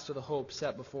hold fast to the hope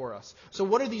set before us. So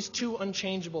what are these two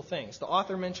unchangeable things? The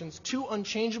author mentions two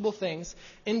unchangeable things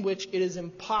in which it is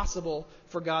impossible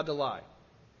for God to lie.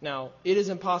 Now, it is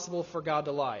impossible for God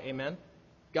to lie. Amen?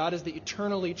 God is the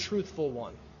eternally truthful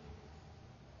one.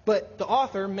 But the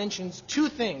author mentions two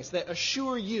things that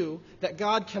assure you that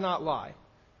God cannot lie.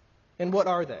 And what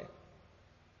are they?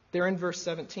 They're in verse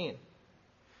 17.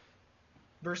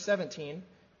 Verse 17,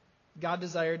 God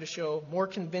desired to show more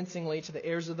convincingly to the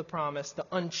heirs of the promise the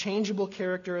unchangeable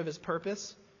character of his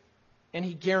purpose, and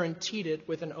he guaranteed it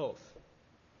with an oath.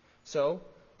 So,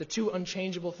 the two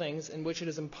unchangeable things in which it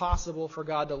is impossible for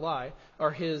God to lie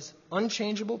are his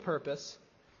unchangeable purpose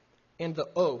and the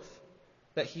oath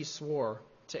that he swore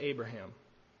to Abraham.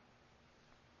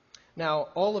 Now,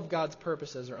 all of God's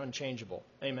purposes are unchangeable.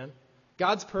 Amen?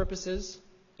 God's purposes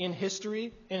in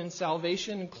history and in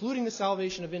salvation, including the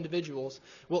salvation of individuals,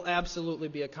 will absolutely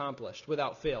be accomplished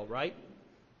without fail, right?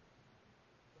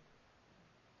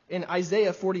 In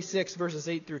Isaiah 46, verses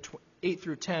 8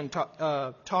 through 10,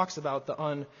 talks about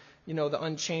the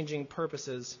unchanging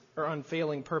purposes or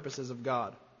unfailing purposes of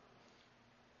God.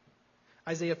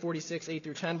 Isaiah 46, 8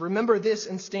 through 10. Remember this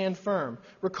and stand firm.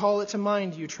 Recall it to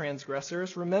mind, you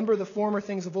transgressors. Remember the former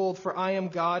things of old, for I am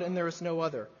God and there is no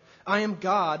other. I am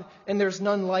God and there is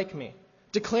none like me,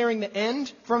 declaring the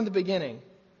end from the beginning,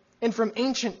 and from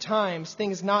ancient times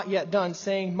things not yet done,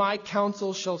 saying, my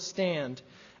counsel shall stand,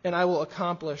 and I will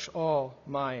accomplish all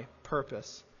my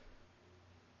purpose.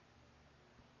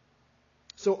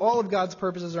 So all of God's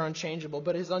purposes are unchangeable,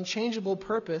 but his unchangeable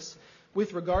purpose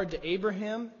with regard to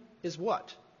Abraham is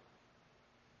what?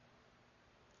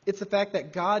 It's the fact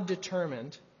that God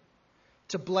determined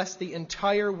to bless the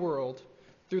entire world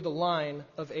through the line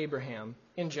of Abraham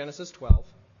in Genesis 12,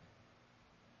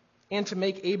 and to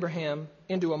make Abraham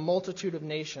into a multitude of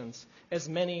nations, as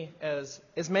many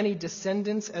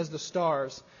descendants as the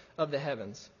stars of the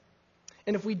heavens.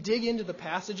 And if we dig into the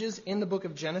passages in the book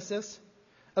of Genesis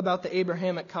about the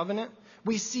Abrahamic covenant,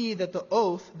 we see that the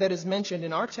oath that is mentioned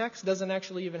in our text doesn't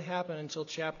actually even happen until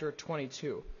chapter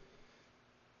 22.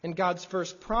 And God's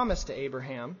first promise to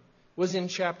Abraham was in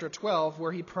chapter 12,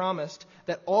 where he promised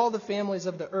that all the families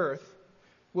of the earth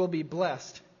will be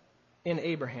blessed in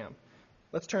Abraham.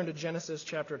 Let's turn to Genesis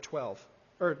chapter 12.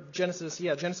 Genesis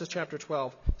chapter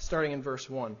 12, starting in verse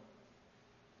 1.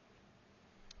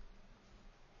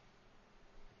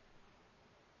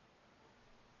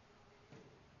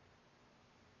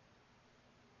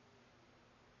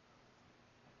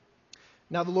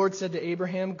 Now the Lord said to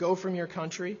Abraham, go from your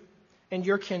country and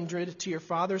your kindred to your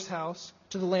father's house,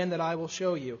 to the land that I will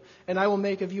show you. And I will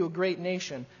make of you a great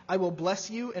nation. I will bless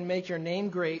you and make your name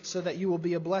great, so that you will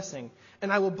be a blessing.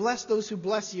 And I will bless those who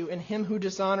bless you, and him who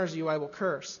dishonors you I will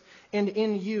curse. And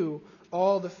in you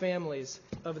all the families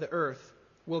of the earth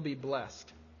will be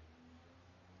blessed.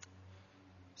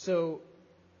 So,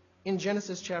 in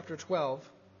Genesis chapter 12,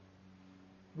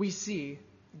 we see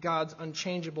God's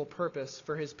unchangeable purpose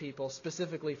for his people,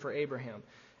 specifically for Abraham.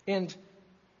 And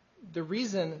the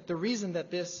reason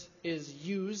that this is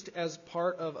used as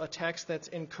part of a text that's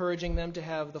encouraging them to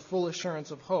have the full assurance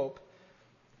of hope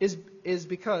is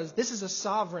because this is a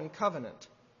sovereign covenant.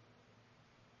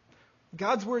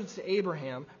 God's words to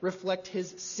Abraham reflect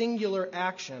his singular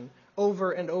action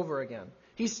over and over again.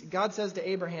 God says to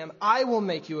Abraham, I will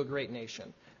make you a great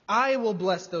nation. I will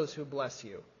bless those who bless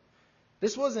you.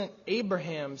 This wasn't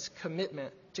Abraham's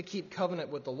commitment to keep covenant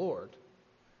with the Lord.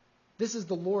 This is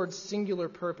the Lord's singular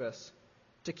purpose,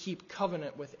 to keep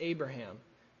covenant with Abraham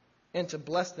and to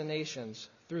bless the nations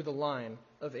through the line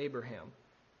of Abraham.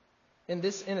 And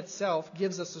this in itself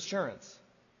gives us assurance,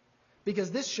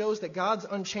 because this shows that God's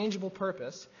unchangeable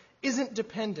purpose isn't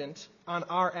dependent on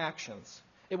our actions.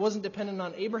 It wasn't dependent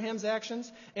on Abraham's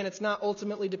actions, and it's not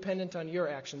ultimately dependent on your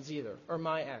actions either, or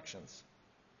my actions.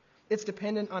 It's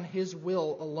dependent on his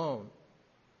will alone.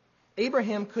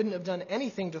 Abraham couldn't have done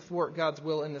anything to thwart God's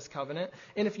will in this covenant,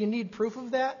 and if you need proof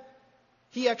of that,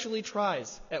 he actually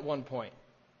tries at one point.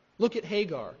 Look at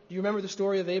Hagar. Do you remember the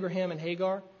story of Abraham and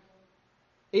Hagar?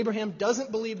 Abraham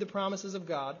doesn't believe the promises of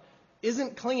God,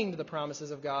 isn't clinging to the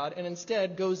promises of God, and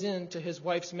instead goes into his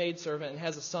wife's maidservant and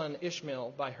has a son,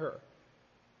 Ishmael, by her.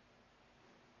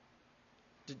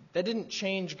 That didn't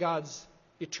change God's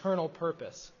eternal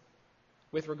purpose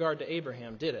with regard to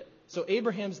Abraham, did it? So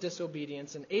Abraham's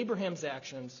disobedience and Abraham's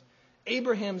actions,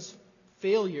 Abraham's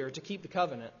failure to keep the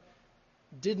covenant,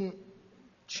 didn't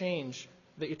change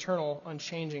the eternal,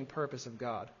 unchanging purpose of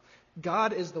God.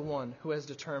 God is the one who has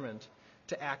determined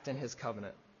to act in his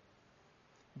covenant,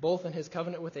 both in his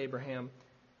covenant with Abraham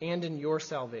and in your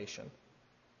salvation.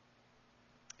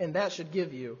 And that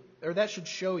should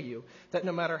show you that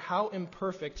no matter how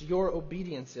imperfect your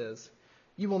obedience is,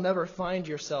 you will never find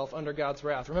yourself under God's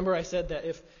wrath. Remember I said that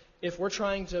if we're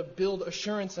trying to build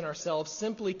assurance in ourselves,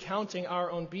 simply counting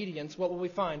our obedience, what will we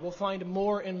find? We'll find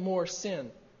more and more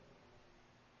sin.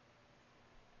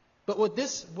 But what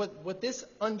this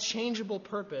unchangeable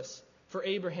purpose for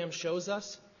Abraham shows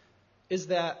us is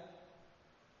that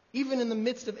even in the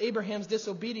midst of Abraham's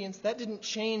disobedience, that didn't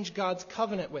change God's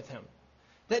covenant with him.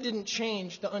 That didn't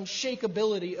change the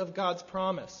unshakability of God's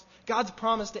promise. God's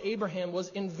promise to Abraham was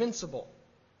invincible.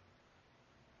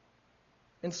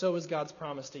 And so is God's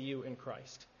promise to you in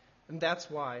Christ. And that's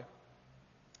why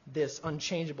this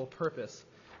unchangeable purpose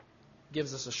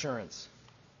gives us assurance.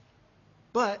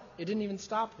 But it didn't even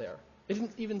stop there. It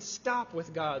didn't even stop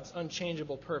with God's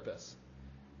unchangeable purpose.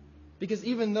 Because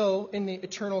even though in the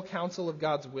eternal counsel of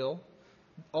God's will,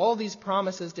 all these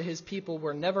promises to his people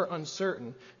were never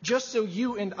uncertain, just so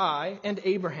you and I and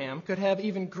Abraham could have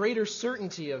even greater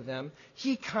certainty of them,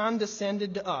 he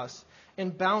condescended to us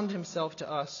and bound himself to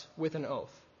us with an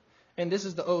oath. And this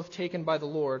is the oath taken by the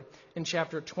Lord in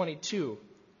chapter 22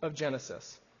 of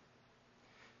Genesis.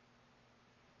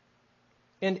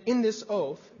 And in this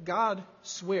oath, God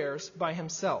swears by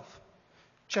himself.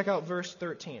 Check out verse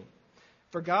 13.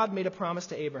 For God made a promise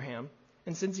to Abraham,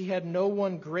 and since he had no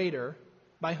one greater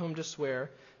by whom to swear,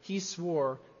 he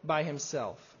swore by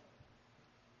himself.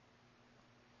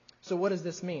 So what does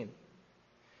this mean?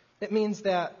 It means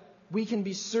that we can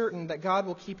be certain that God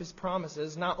will keep his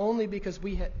promises, not only because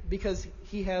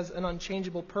he has an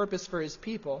unchangeable purpose for his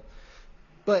people,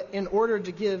 but in order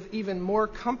to give even more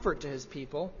comfort to his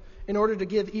people, in order to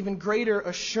give even greater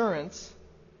assurance,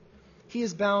 he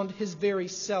has bound his very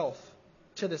self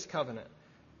to this covenant.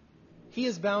 He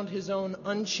has bound his own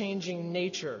unchanging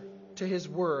nature to his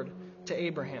word to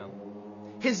Abraham.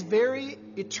 His very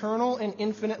eternal and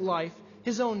infinite life,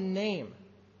 his own name,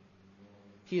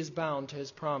 he is bound to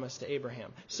his promise to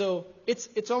Abraham. So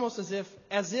it's almost as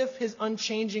if his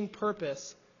unchanging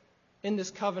purpose in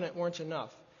this covenant weren't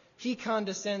enough. He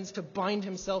condescends to bind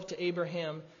himself to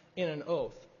Abraham in an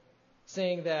oath,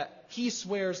 saying that he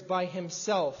swears by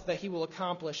himself that he will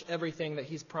accomplish everything that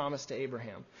he's promised to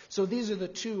Abraham. So these are the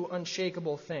two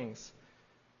unshakable things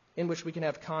in which we can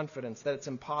have confidence that it's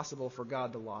impossible for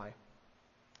God to lie.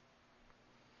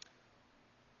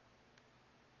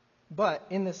 But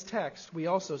in this text, we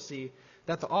also see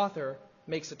that the author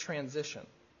makes a transition.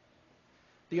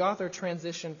 The author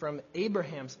transitioned from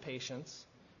Abraham's patience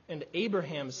and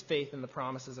Abraham's faith in the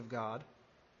promises of God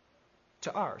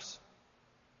to ours.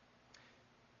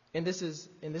 And this is,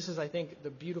 I think,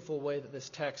 the beautiful way that this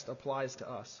text applies to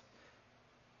us.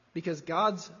 Because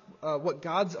what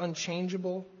God's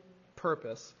unchangeable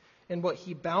purpose and what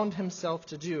he bound himself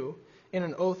to do in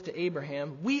an oath to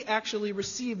Abraham, we actually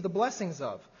receive the blessings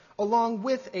of, along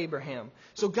with Abraham.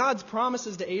 So God's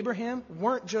promises to Abraham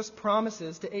weren't just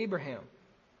promises to Abraham.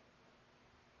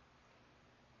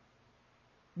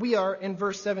 We are, in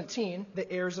verse 17,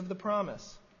 the heirs of the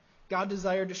promise. God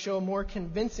desired to show more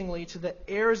convincingly to the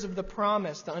heirs of the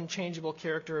promise the unchangeable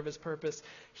character of his purpose.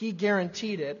 He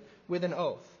guaranteed it with an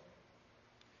oath.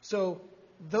 So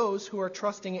those who are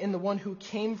trusting in the one who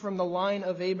came from the line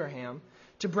of Abraham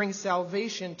to bring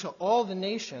salvation to all the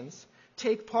nations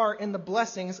take part in the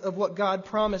blessings of what God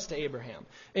promised to Abraham.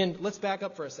 And let's back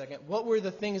up for a second. What were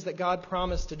the things that God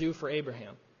promised to do for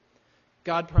Abraham?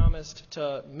 God promised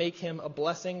to make him a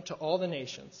blessing to all the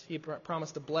nations. He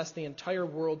promised to bless the entire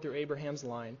world through Abraham's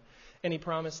line. And he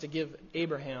promised to give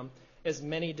Abraham as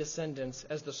many descendants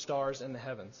as the stars in the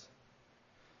heavens.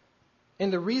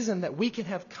 And the reason that we can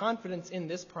have confidence in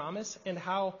this promise and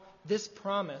how this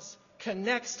promise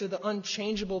connects to the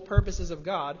unchangeable purposes of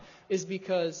God is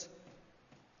because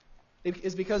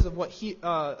of what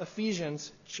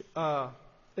Ephesians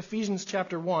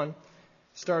chapter 1,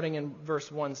 starting in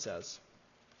verse 1 says.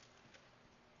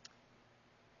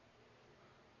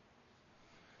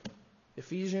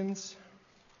 Ephesians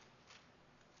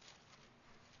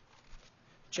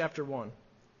chapter 1,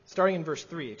 starting in verse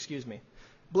 3,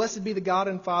 Blessed be the God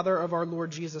and Father of our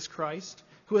Lord Jesus Christ,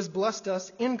 who has blessed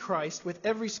us in Christ with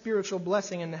every spiritual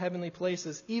blessing in the heavenly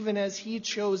places, even as he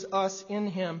chose us in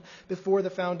him before the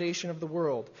foundation of the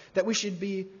world, that we should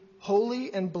be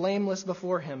holy and blameless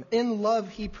before him. In love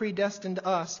he predestined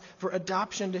us for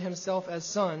adoption to himself as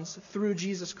sons through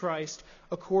Jesus Christ,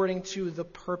 according to the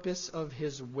purpose of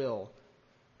his will,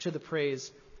 to the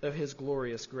praise of his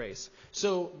glorious grace.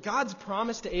 So God's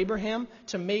promise to Abraham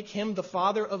to make him the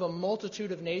father of a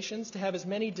multitude of nations, to have as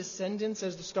many descendants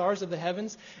as the stars of the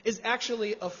heavens, is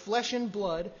actually a flesh and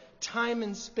blood, time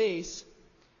and space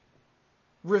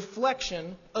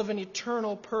reflection of an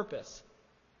eternal purpose.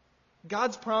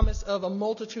 God's promise of a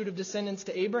multitude of descendants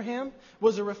to Abraham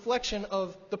was a reflection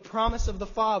of the promise of the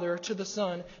Father to the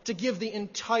Son to give the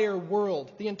entire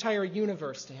world, the entire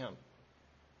universe to him.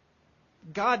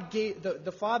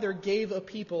 The Father gave a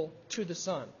people to the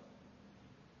Son.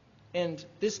 And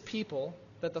this people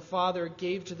that the Father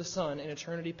gave to the Son in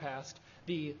eternity past,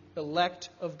 the elect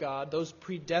of God, those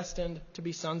predestined to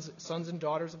be sons and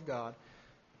daughters of God,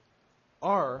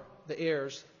 are the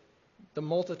heirs, the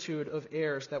multitude of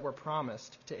heirs that were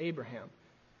promised to Abraham.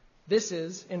 This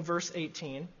is, in verse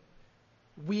 18,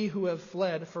 we who have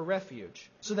fled for refuge,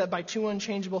 so that by two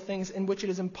unchangeable things in which it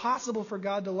is impossible for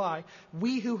God to lie,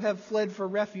 we who have fled for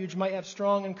refuge might have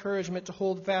strong encouragement to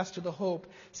hold fast to the hope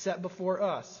set before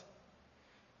us.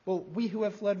 Well, we who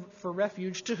have fled for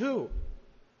refuge, to who?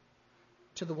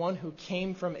 To the one who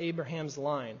came from Abraham's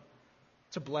line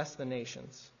to bless the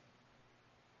nations.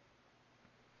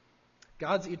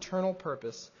 God's eternal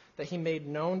purpose that he made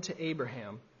known to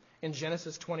Abraham in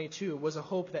Genesis 22 was a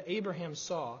hope that Abraham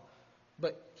saw,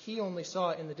 but he only saw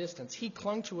it in the distance. He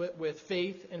clung to it with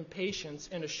faith and patience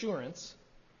and assurance,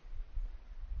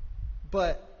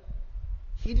 but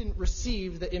he didn't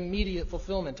receive the immediate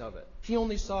fulfillment of it. He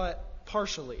only saw it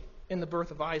partially in the birth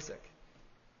of Isaac.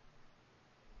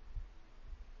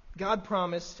 God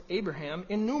promised Abraham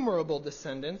innumerable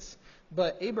descendants,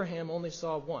 but Abraham only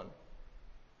saw one.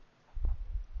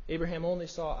 Abraham only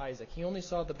saw Isaac. He only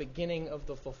saw the beginning of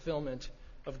the fulfillment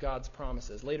of God's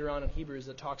promises. Later on in Hebrews,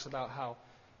 it talks about how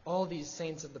all these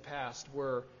saints of the past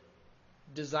were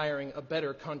desiring a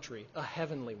better country, a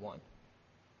heavenly one.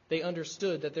 They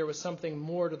understood that there was something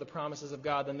more to the promises of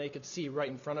God than they could see right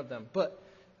in front of them. But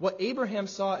what Abraham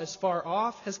saw as far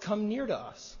off has come near to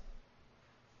us.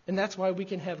 And that's why we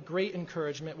can have great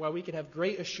encouragement, why we can have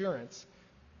great assurance.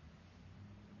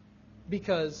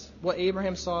 Because what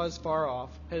Abraham saw as far off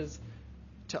has,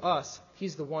 to us,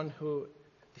 he's the one who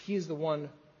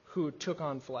took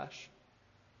on flesh.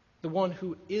 The one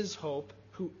who is hope,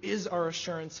 who is our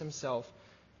assurance himself,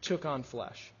 took on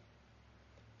flesh.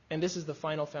 And this is the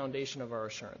final foundation of our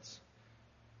assurance.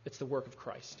 It's the work of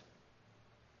Christ.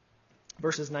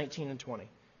 Verses 19 and 20.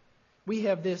 We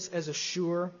have this as a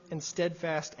sure and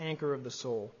steadfast anchor of the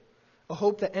soul, a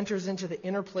hope that enters into the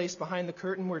inner place behind the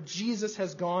curtain where Jesus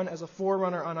has gone as a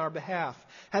forerunner on our behalf,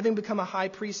 having become a high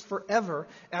priest forever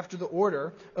after the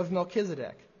order of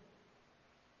Melchizedek.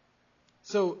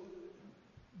 So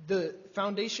the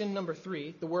foundation number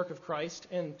 3, the work of Christ,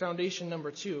 and foundation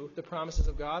number 2, the promises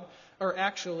of God, are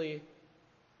actually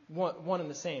one and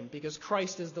the same, because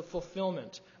Christ is the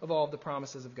fulfillment of all of the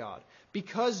promises of God.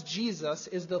 Because Jesus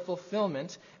is the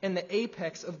fulfillment and the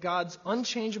apex of God's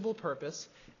unchangeable purpose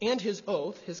and his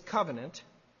oath, his covenant,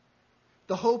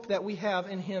 the hope that we have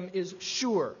in him is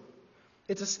sure.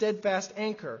 It's a steadfast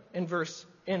anchor in verse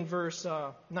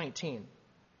 19.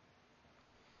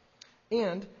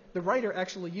 And the writer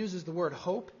actually uses the word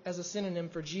hope as a synonym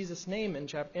for Jesus' name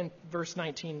in verse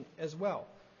 19 as well.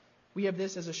 We have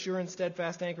this as a sure and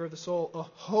steadfast anchor of the soul, a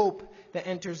hope that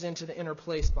enters into the inner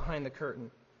place behind the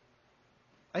curtain.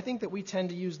 I think that we tend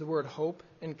to use the word hope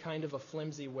in kind of a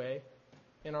flimsy way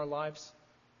in our lives.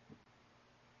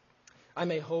 I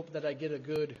may hope that I get a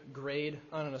good grade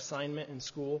on an assignment in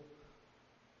school.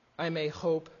 I may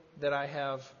hope that I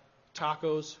have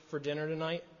tacos for dinner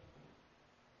tonight.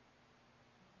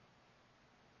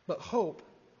 But hope,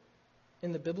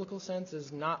 in the biblical sense,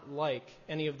 is not like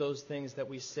any of those things that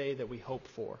we say that we hope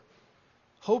for.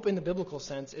 Hope in the biblical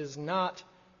sense is not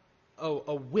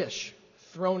a wish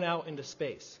thrown out into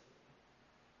space.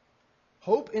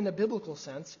 Hope in the biblical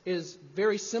sense is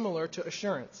very similar to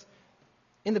assurance.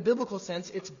 In the biblical sense,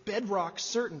 it's bedrock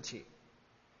certainty.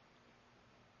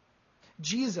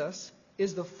 Jesus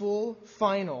is the full,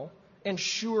 final, and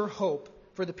sure hope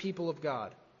for the people of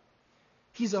God.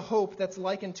 He's a hope that's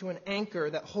likened to an anchor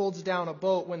that holds down a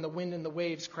boat when the wind and the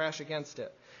waves crash against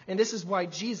it. And this is why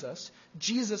Jesus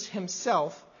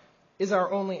himself, is our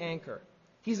only anchor.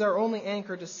 He's our only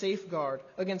anchor to safeguard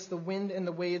against the wind and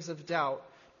the waves of doubt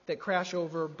that crash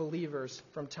over believers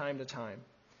from time to time.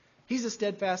 He's a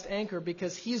steadfast anchor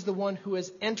because he's the one who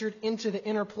has entered into the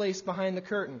inner place behind the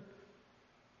curtain.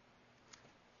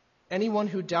 Anyone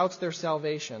who doubts their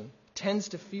salvation tends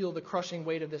to feel the crushing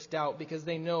weight of this doubt because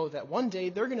they know that one day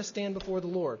they're going to stand before the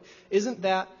Lord. Isn't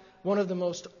that one of the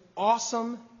most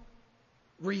awesome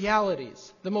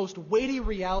realities, the most weighty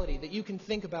reality that you can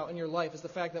think about in your life is the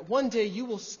fact that one day you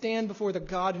will stand before the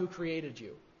God who created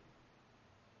you.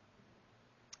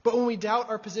 But when we doubt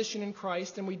our position in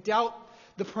Christ and we doubt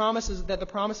the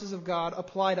promises of God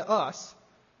apply to us,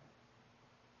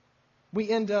 we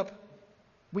end up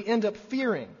We end up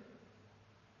fearing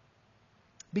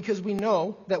because we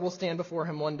know that we'll stand before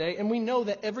him one day, and we know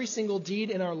that every single deed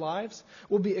in our lives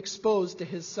will be exposed to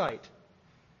his sight.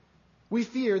 We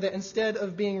fear that instead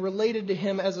of being related to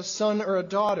him as a son or a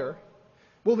daughter,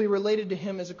 we'll be related to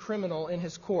him as a criminal in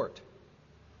his court.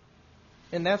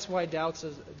 And that's why doubts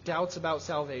about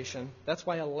salvation, that's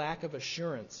why a lack of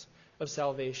assurance of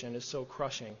salvation is so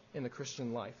crushing in the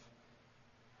Christian life.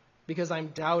 Because I'm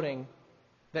doubting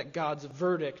that God's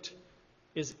verdict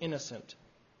is innocent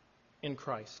in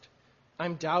Christ.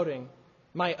 I'm doubting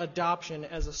my adoption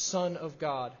as a son of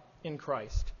God in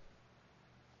Christ.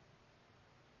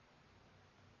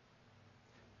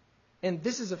 And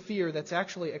this is a fear that's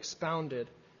actually expounded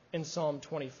in Psalm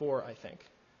 24, I think.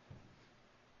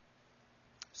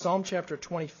 Psalm chapter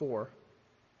 24.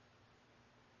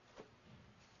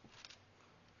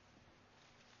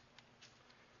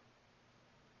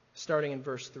 Starting in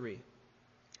verse 3.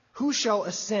 Who shall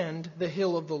ascend the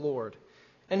hill of the Lord?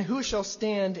 And who shall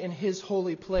stand in his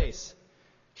holy place?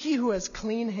 He who has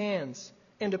clean hands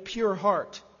and a pure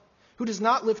heart, who does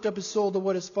not lift up his soul to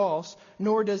what is false,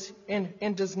 nor does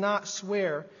not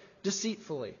swear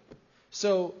deceitfully.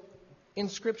 So, in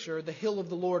Scripture, the hill of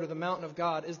the Lord, or the mountain of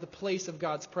God, is the place of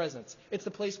God's presence. It's the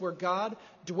place where God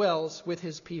dwells with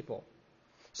his people.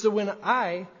 So when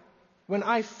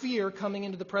I fear coming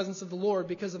into the presence of the Lord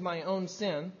because of my own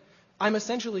sin, I'm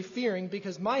essentially fearing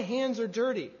because my hands are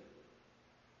dirty.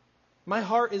 My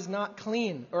heart is not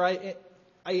clean. Or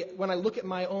when I look at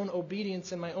my own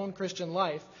obedience in my own Christian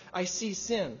life, I see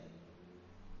sin.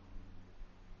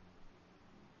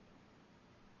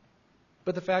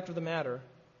 But the fact of the matter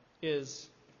is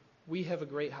we have a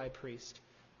great high priest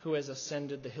who has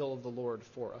ascended the hill of the Lord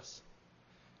for us.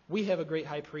 We have a great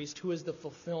high priest who is the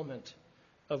fulfillment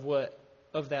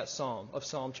of that psalm, of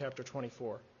Psalm chapter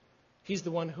 24. He's the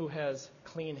one who has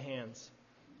clean hands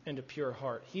and a pure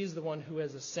heart. He's the one who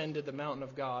has ascended the mountain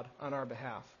of God on our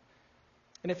behalf.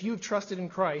 And if you've trusted in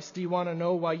Christ, do you want to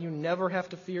know why you never have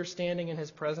to fear standing in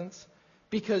his presence?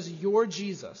 Because your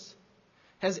Jesus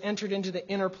has entered into the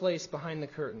inner place behind the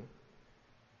curtain.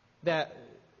 That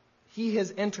he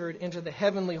has entered into the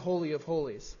heavenly holy of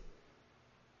holies.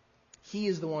 He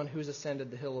is the one who's ascended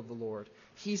the hill of the Lord.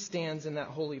 He stands in that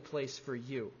holy place for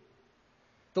you.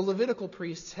 The Levitical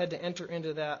priests had to enter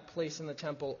into that place in the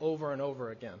temple over and over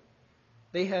again.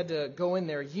 They had to go in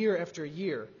there year after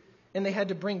year, and they had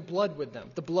to bring blood with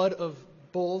them, the blood of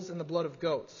bulls and the blood of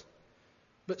goats.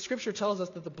 But Scripture tells us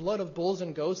that the blood of bulls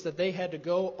and goats that they had to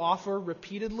go offer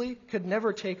repeatedly could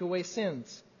never take away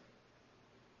sins.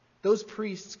 Those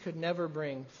priests could never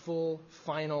bring full,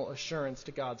 final assurance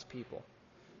to God's people.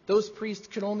 Those priests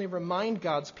could only remind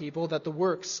God's people that the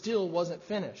work still wasn't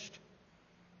finished.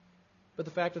 But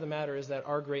the fact of the matter is that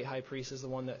our great high priest is the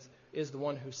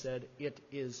one who said, "It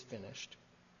is finished."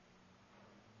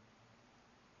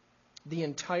 The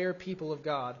entire people of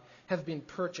God have been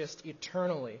purchased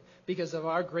eternally because of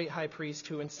our great high priest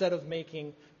who, instead of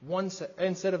making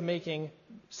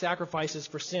sacrifices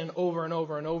for sin over and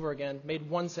over and over again, made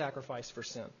one sacrifice for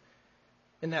sin.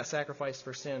 And that sacrifice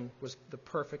for sin was the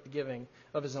perfect giving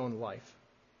of his own life.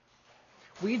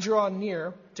 We draw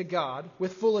near to God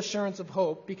with full assurance of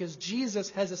hope because Jesus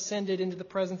has ascended into the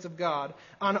presence of God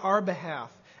on our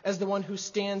behalf as the one who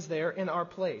stands there in our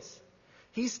place.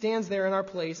 He stands there in our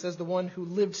place as the one who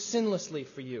lived sinlessly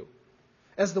for you,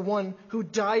 as the one who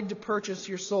died to purchase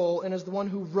your soul, and as the one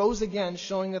who rose again,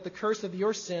 showing that the curse of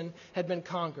your sin had been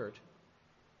conquered.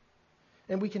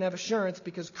 And we can have assurance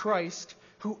because Christ,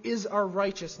 who is our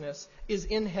righteousness, is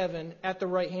in heaven at the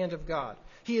right hand of God.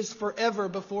 He is forever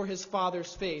before his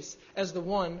Father's face as the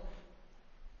one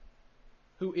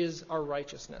who is our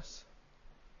righteousness.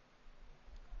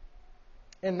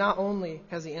 And not only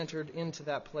has he entered into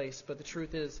that place, but the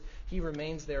truth is, he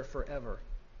remains there forever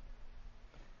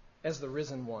as the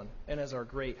risen one and as our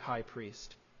great high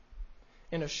priest.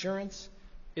 And assurance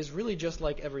is really just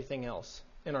like everything else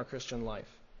in our Christian life.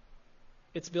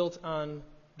 It's built on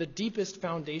the deepest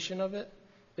foundation of it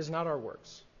is not our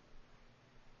works,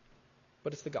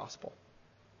 but it's the gospel.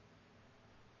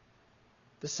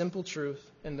 The simple truth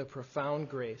and the profound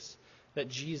grace that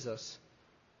Jesus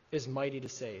is mighty to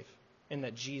save, and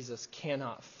that Jesus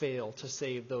cannot fail to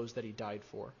save those that he died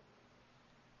for.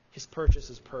 His purchase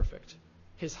is perfect.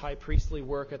 His high priestly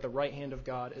work at the right hand of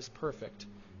God is perfect.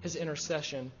 His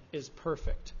intercession is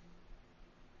perfect.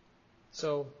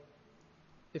 So,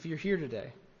 if you're here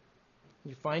today,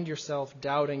 you find yourself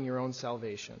doubting your own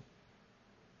salvation,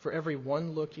 for every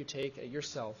one look you take at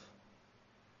yourself,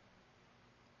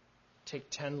 take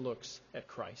 10 looks at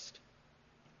Christ.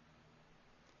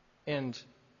 And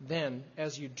then,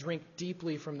 as you drink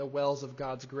deeply from the wells of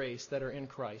God's grace that are in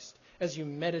Christ, as you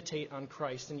meditate on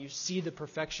Christ and you see the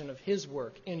perfection of His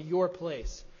work in your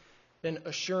place, then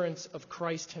assurance of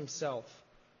Christ Himself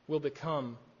will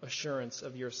become assurance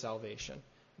of your salvation.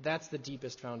 That's the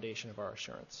deepest foundation of our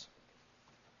assurance.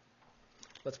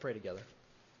 Let's pray together.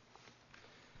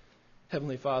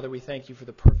 Heavenly Father, we thank you for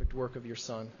the perfect work of your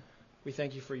Son. We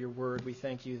thank you for your word. We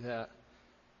thank you that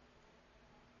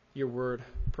your word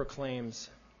proclaims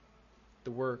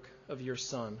the work of your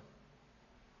Son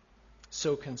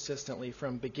so consistently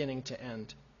from beginning to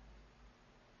end.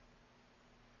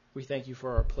 We thank you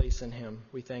for our place in Him.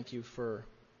 We thank you for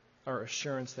our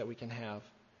assurance that we can have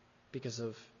because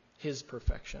of His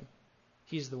perfection.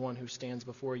 He's the one who stands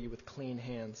before you with clean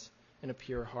hands and a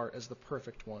pure heart as the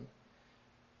perfect one,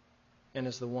 and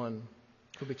as the one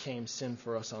who became sin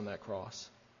for us on that cross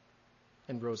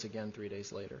and rose again 3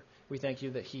 days later. We thank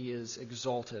you that He is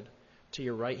exalted to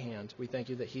your right hand. We thank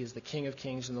you that He is the King of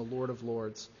kings and the Lord of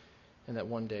lords, and that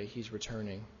one day He's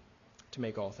returning to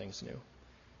make all things new.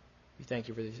 We thank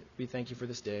you for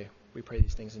this day. We pray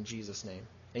these things in Jesus' name.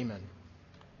 Amen.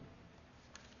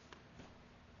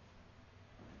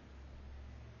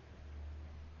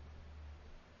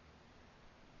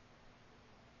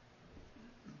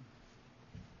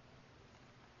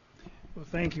 Well,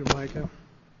 thank you, Micah.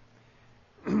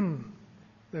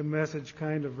 The message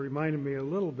kind of reminded me a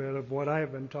little bit of what I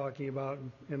have been talking about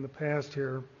in the past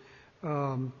here.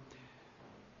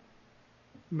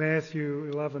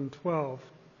 Matthew 11:12.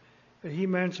 He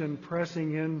mentioned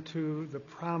pressing into the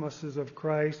promises of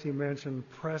Christ. He mentioned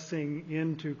pressing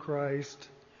into Christ,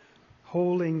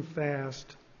 holding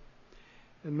fast.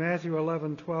 In Matthew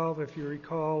 11:12, if you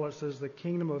recall, it says, "The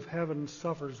kingdom of heaven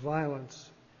suffers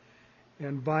violence,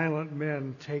 and violent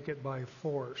men take it by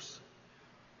force."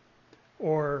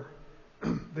 Or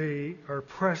they are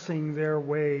pressing their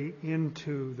way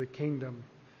into the kingdom,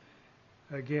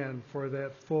 again, for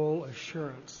that full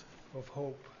assurance of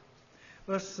hope.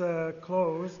 Let's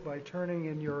close by turning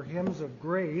in your hymns of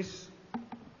grace.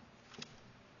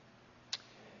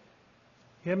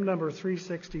 Hymn number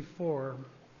 364.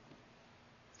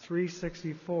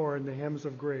 364 in the hymns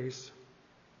of grace.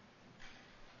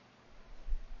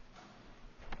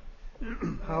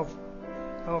 How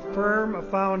firm a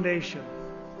foundation.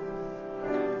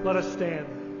 Let us stand.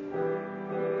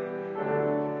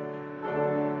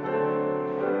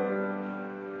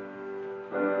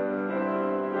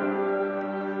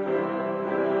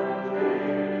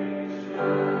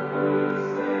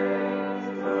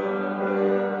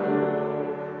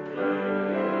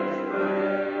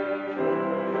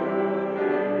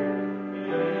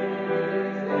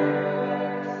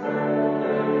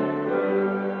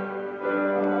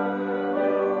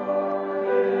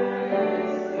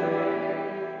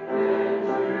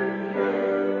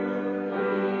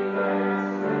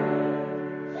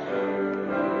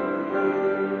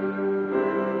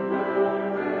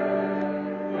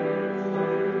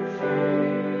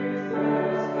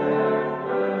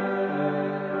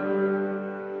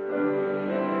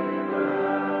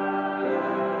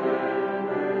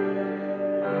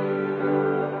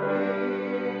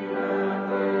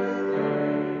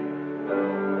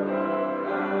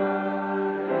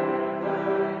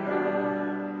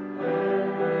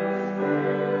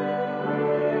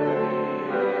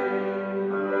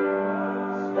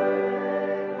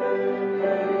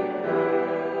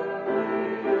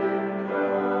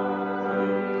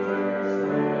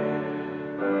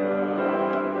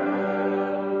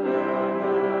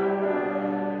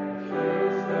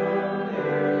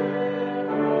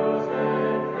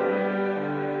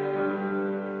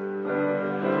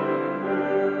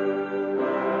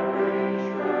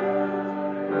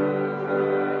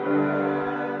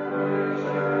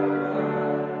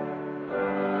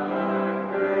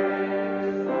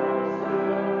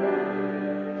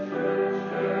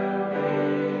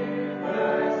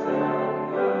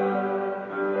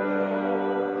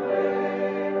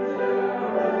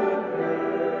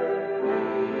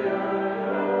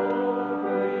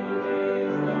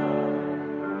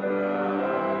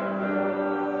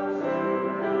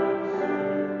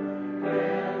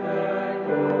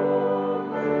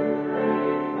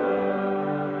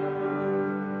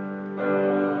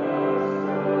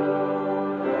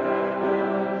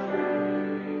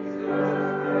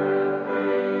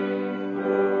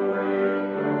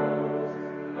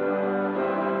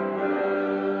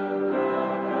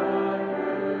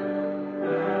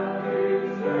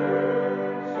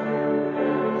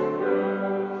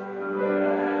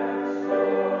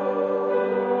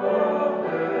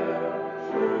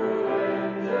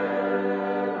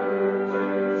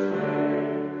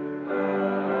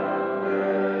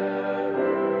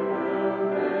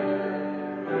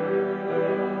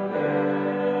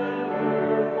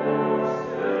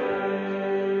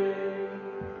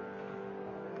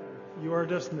 You are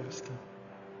dismissed.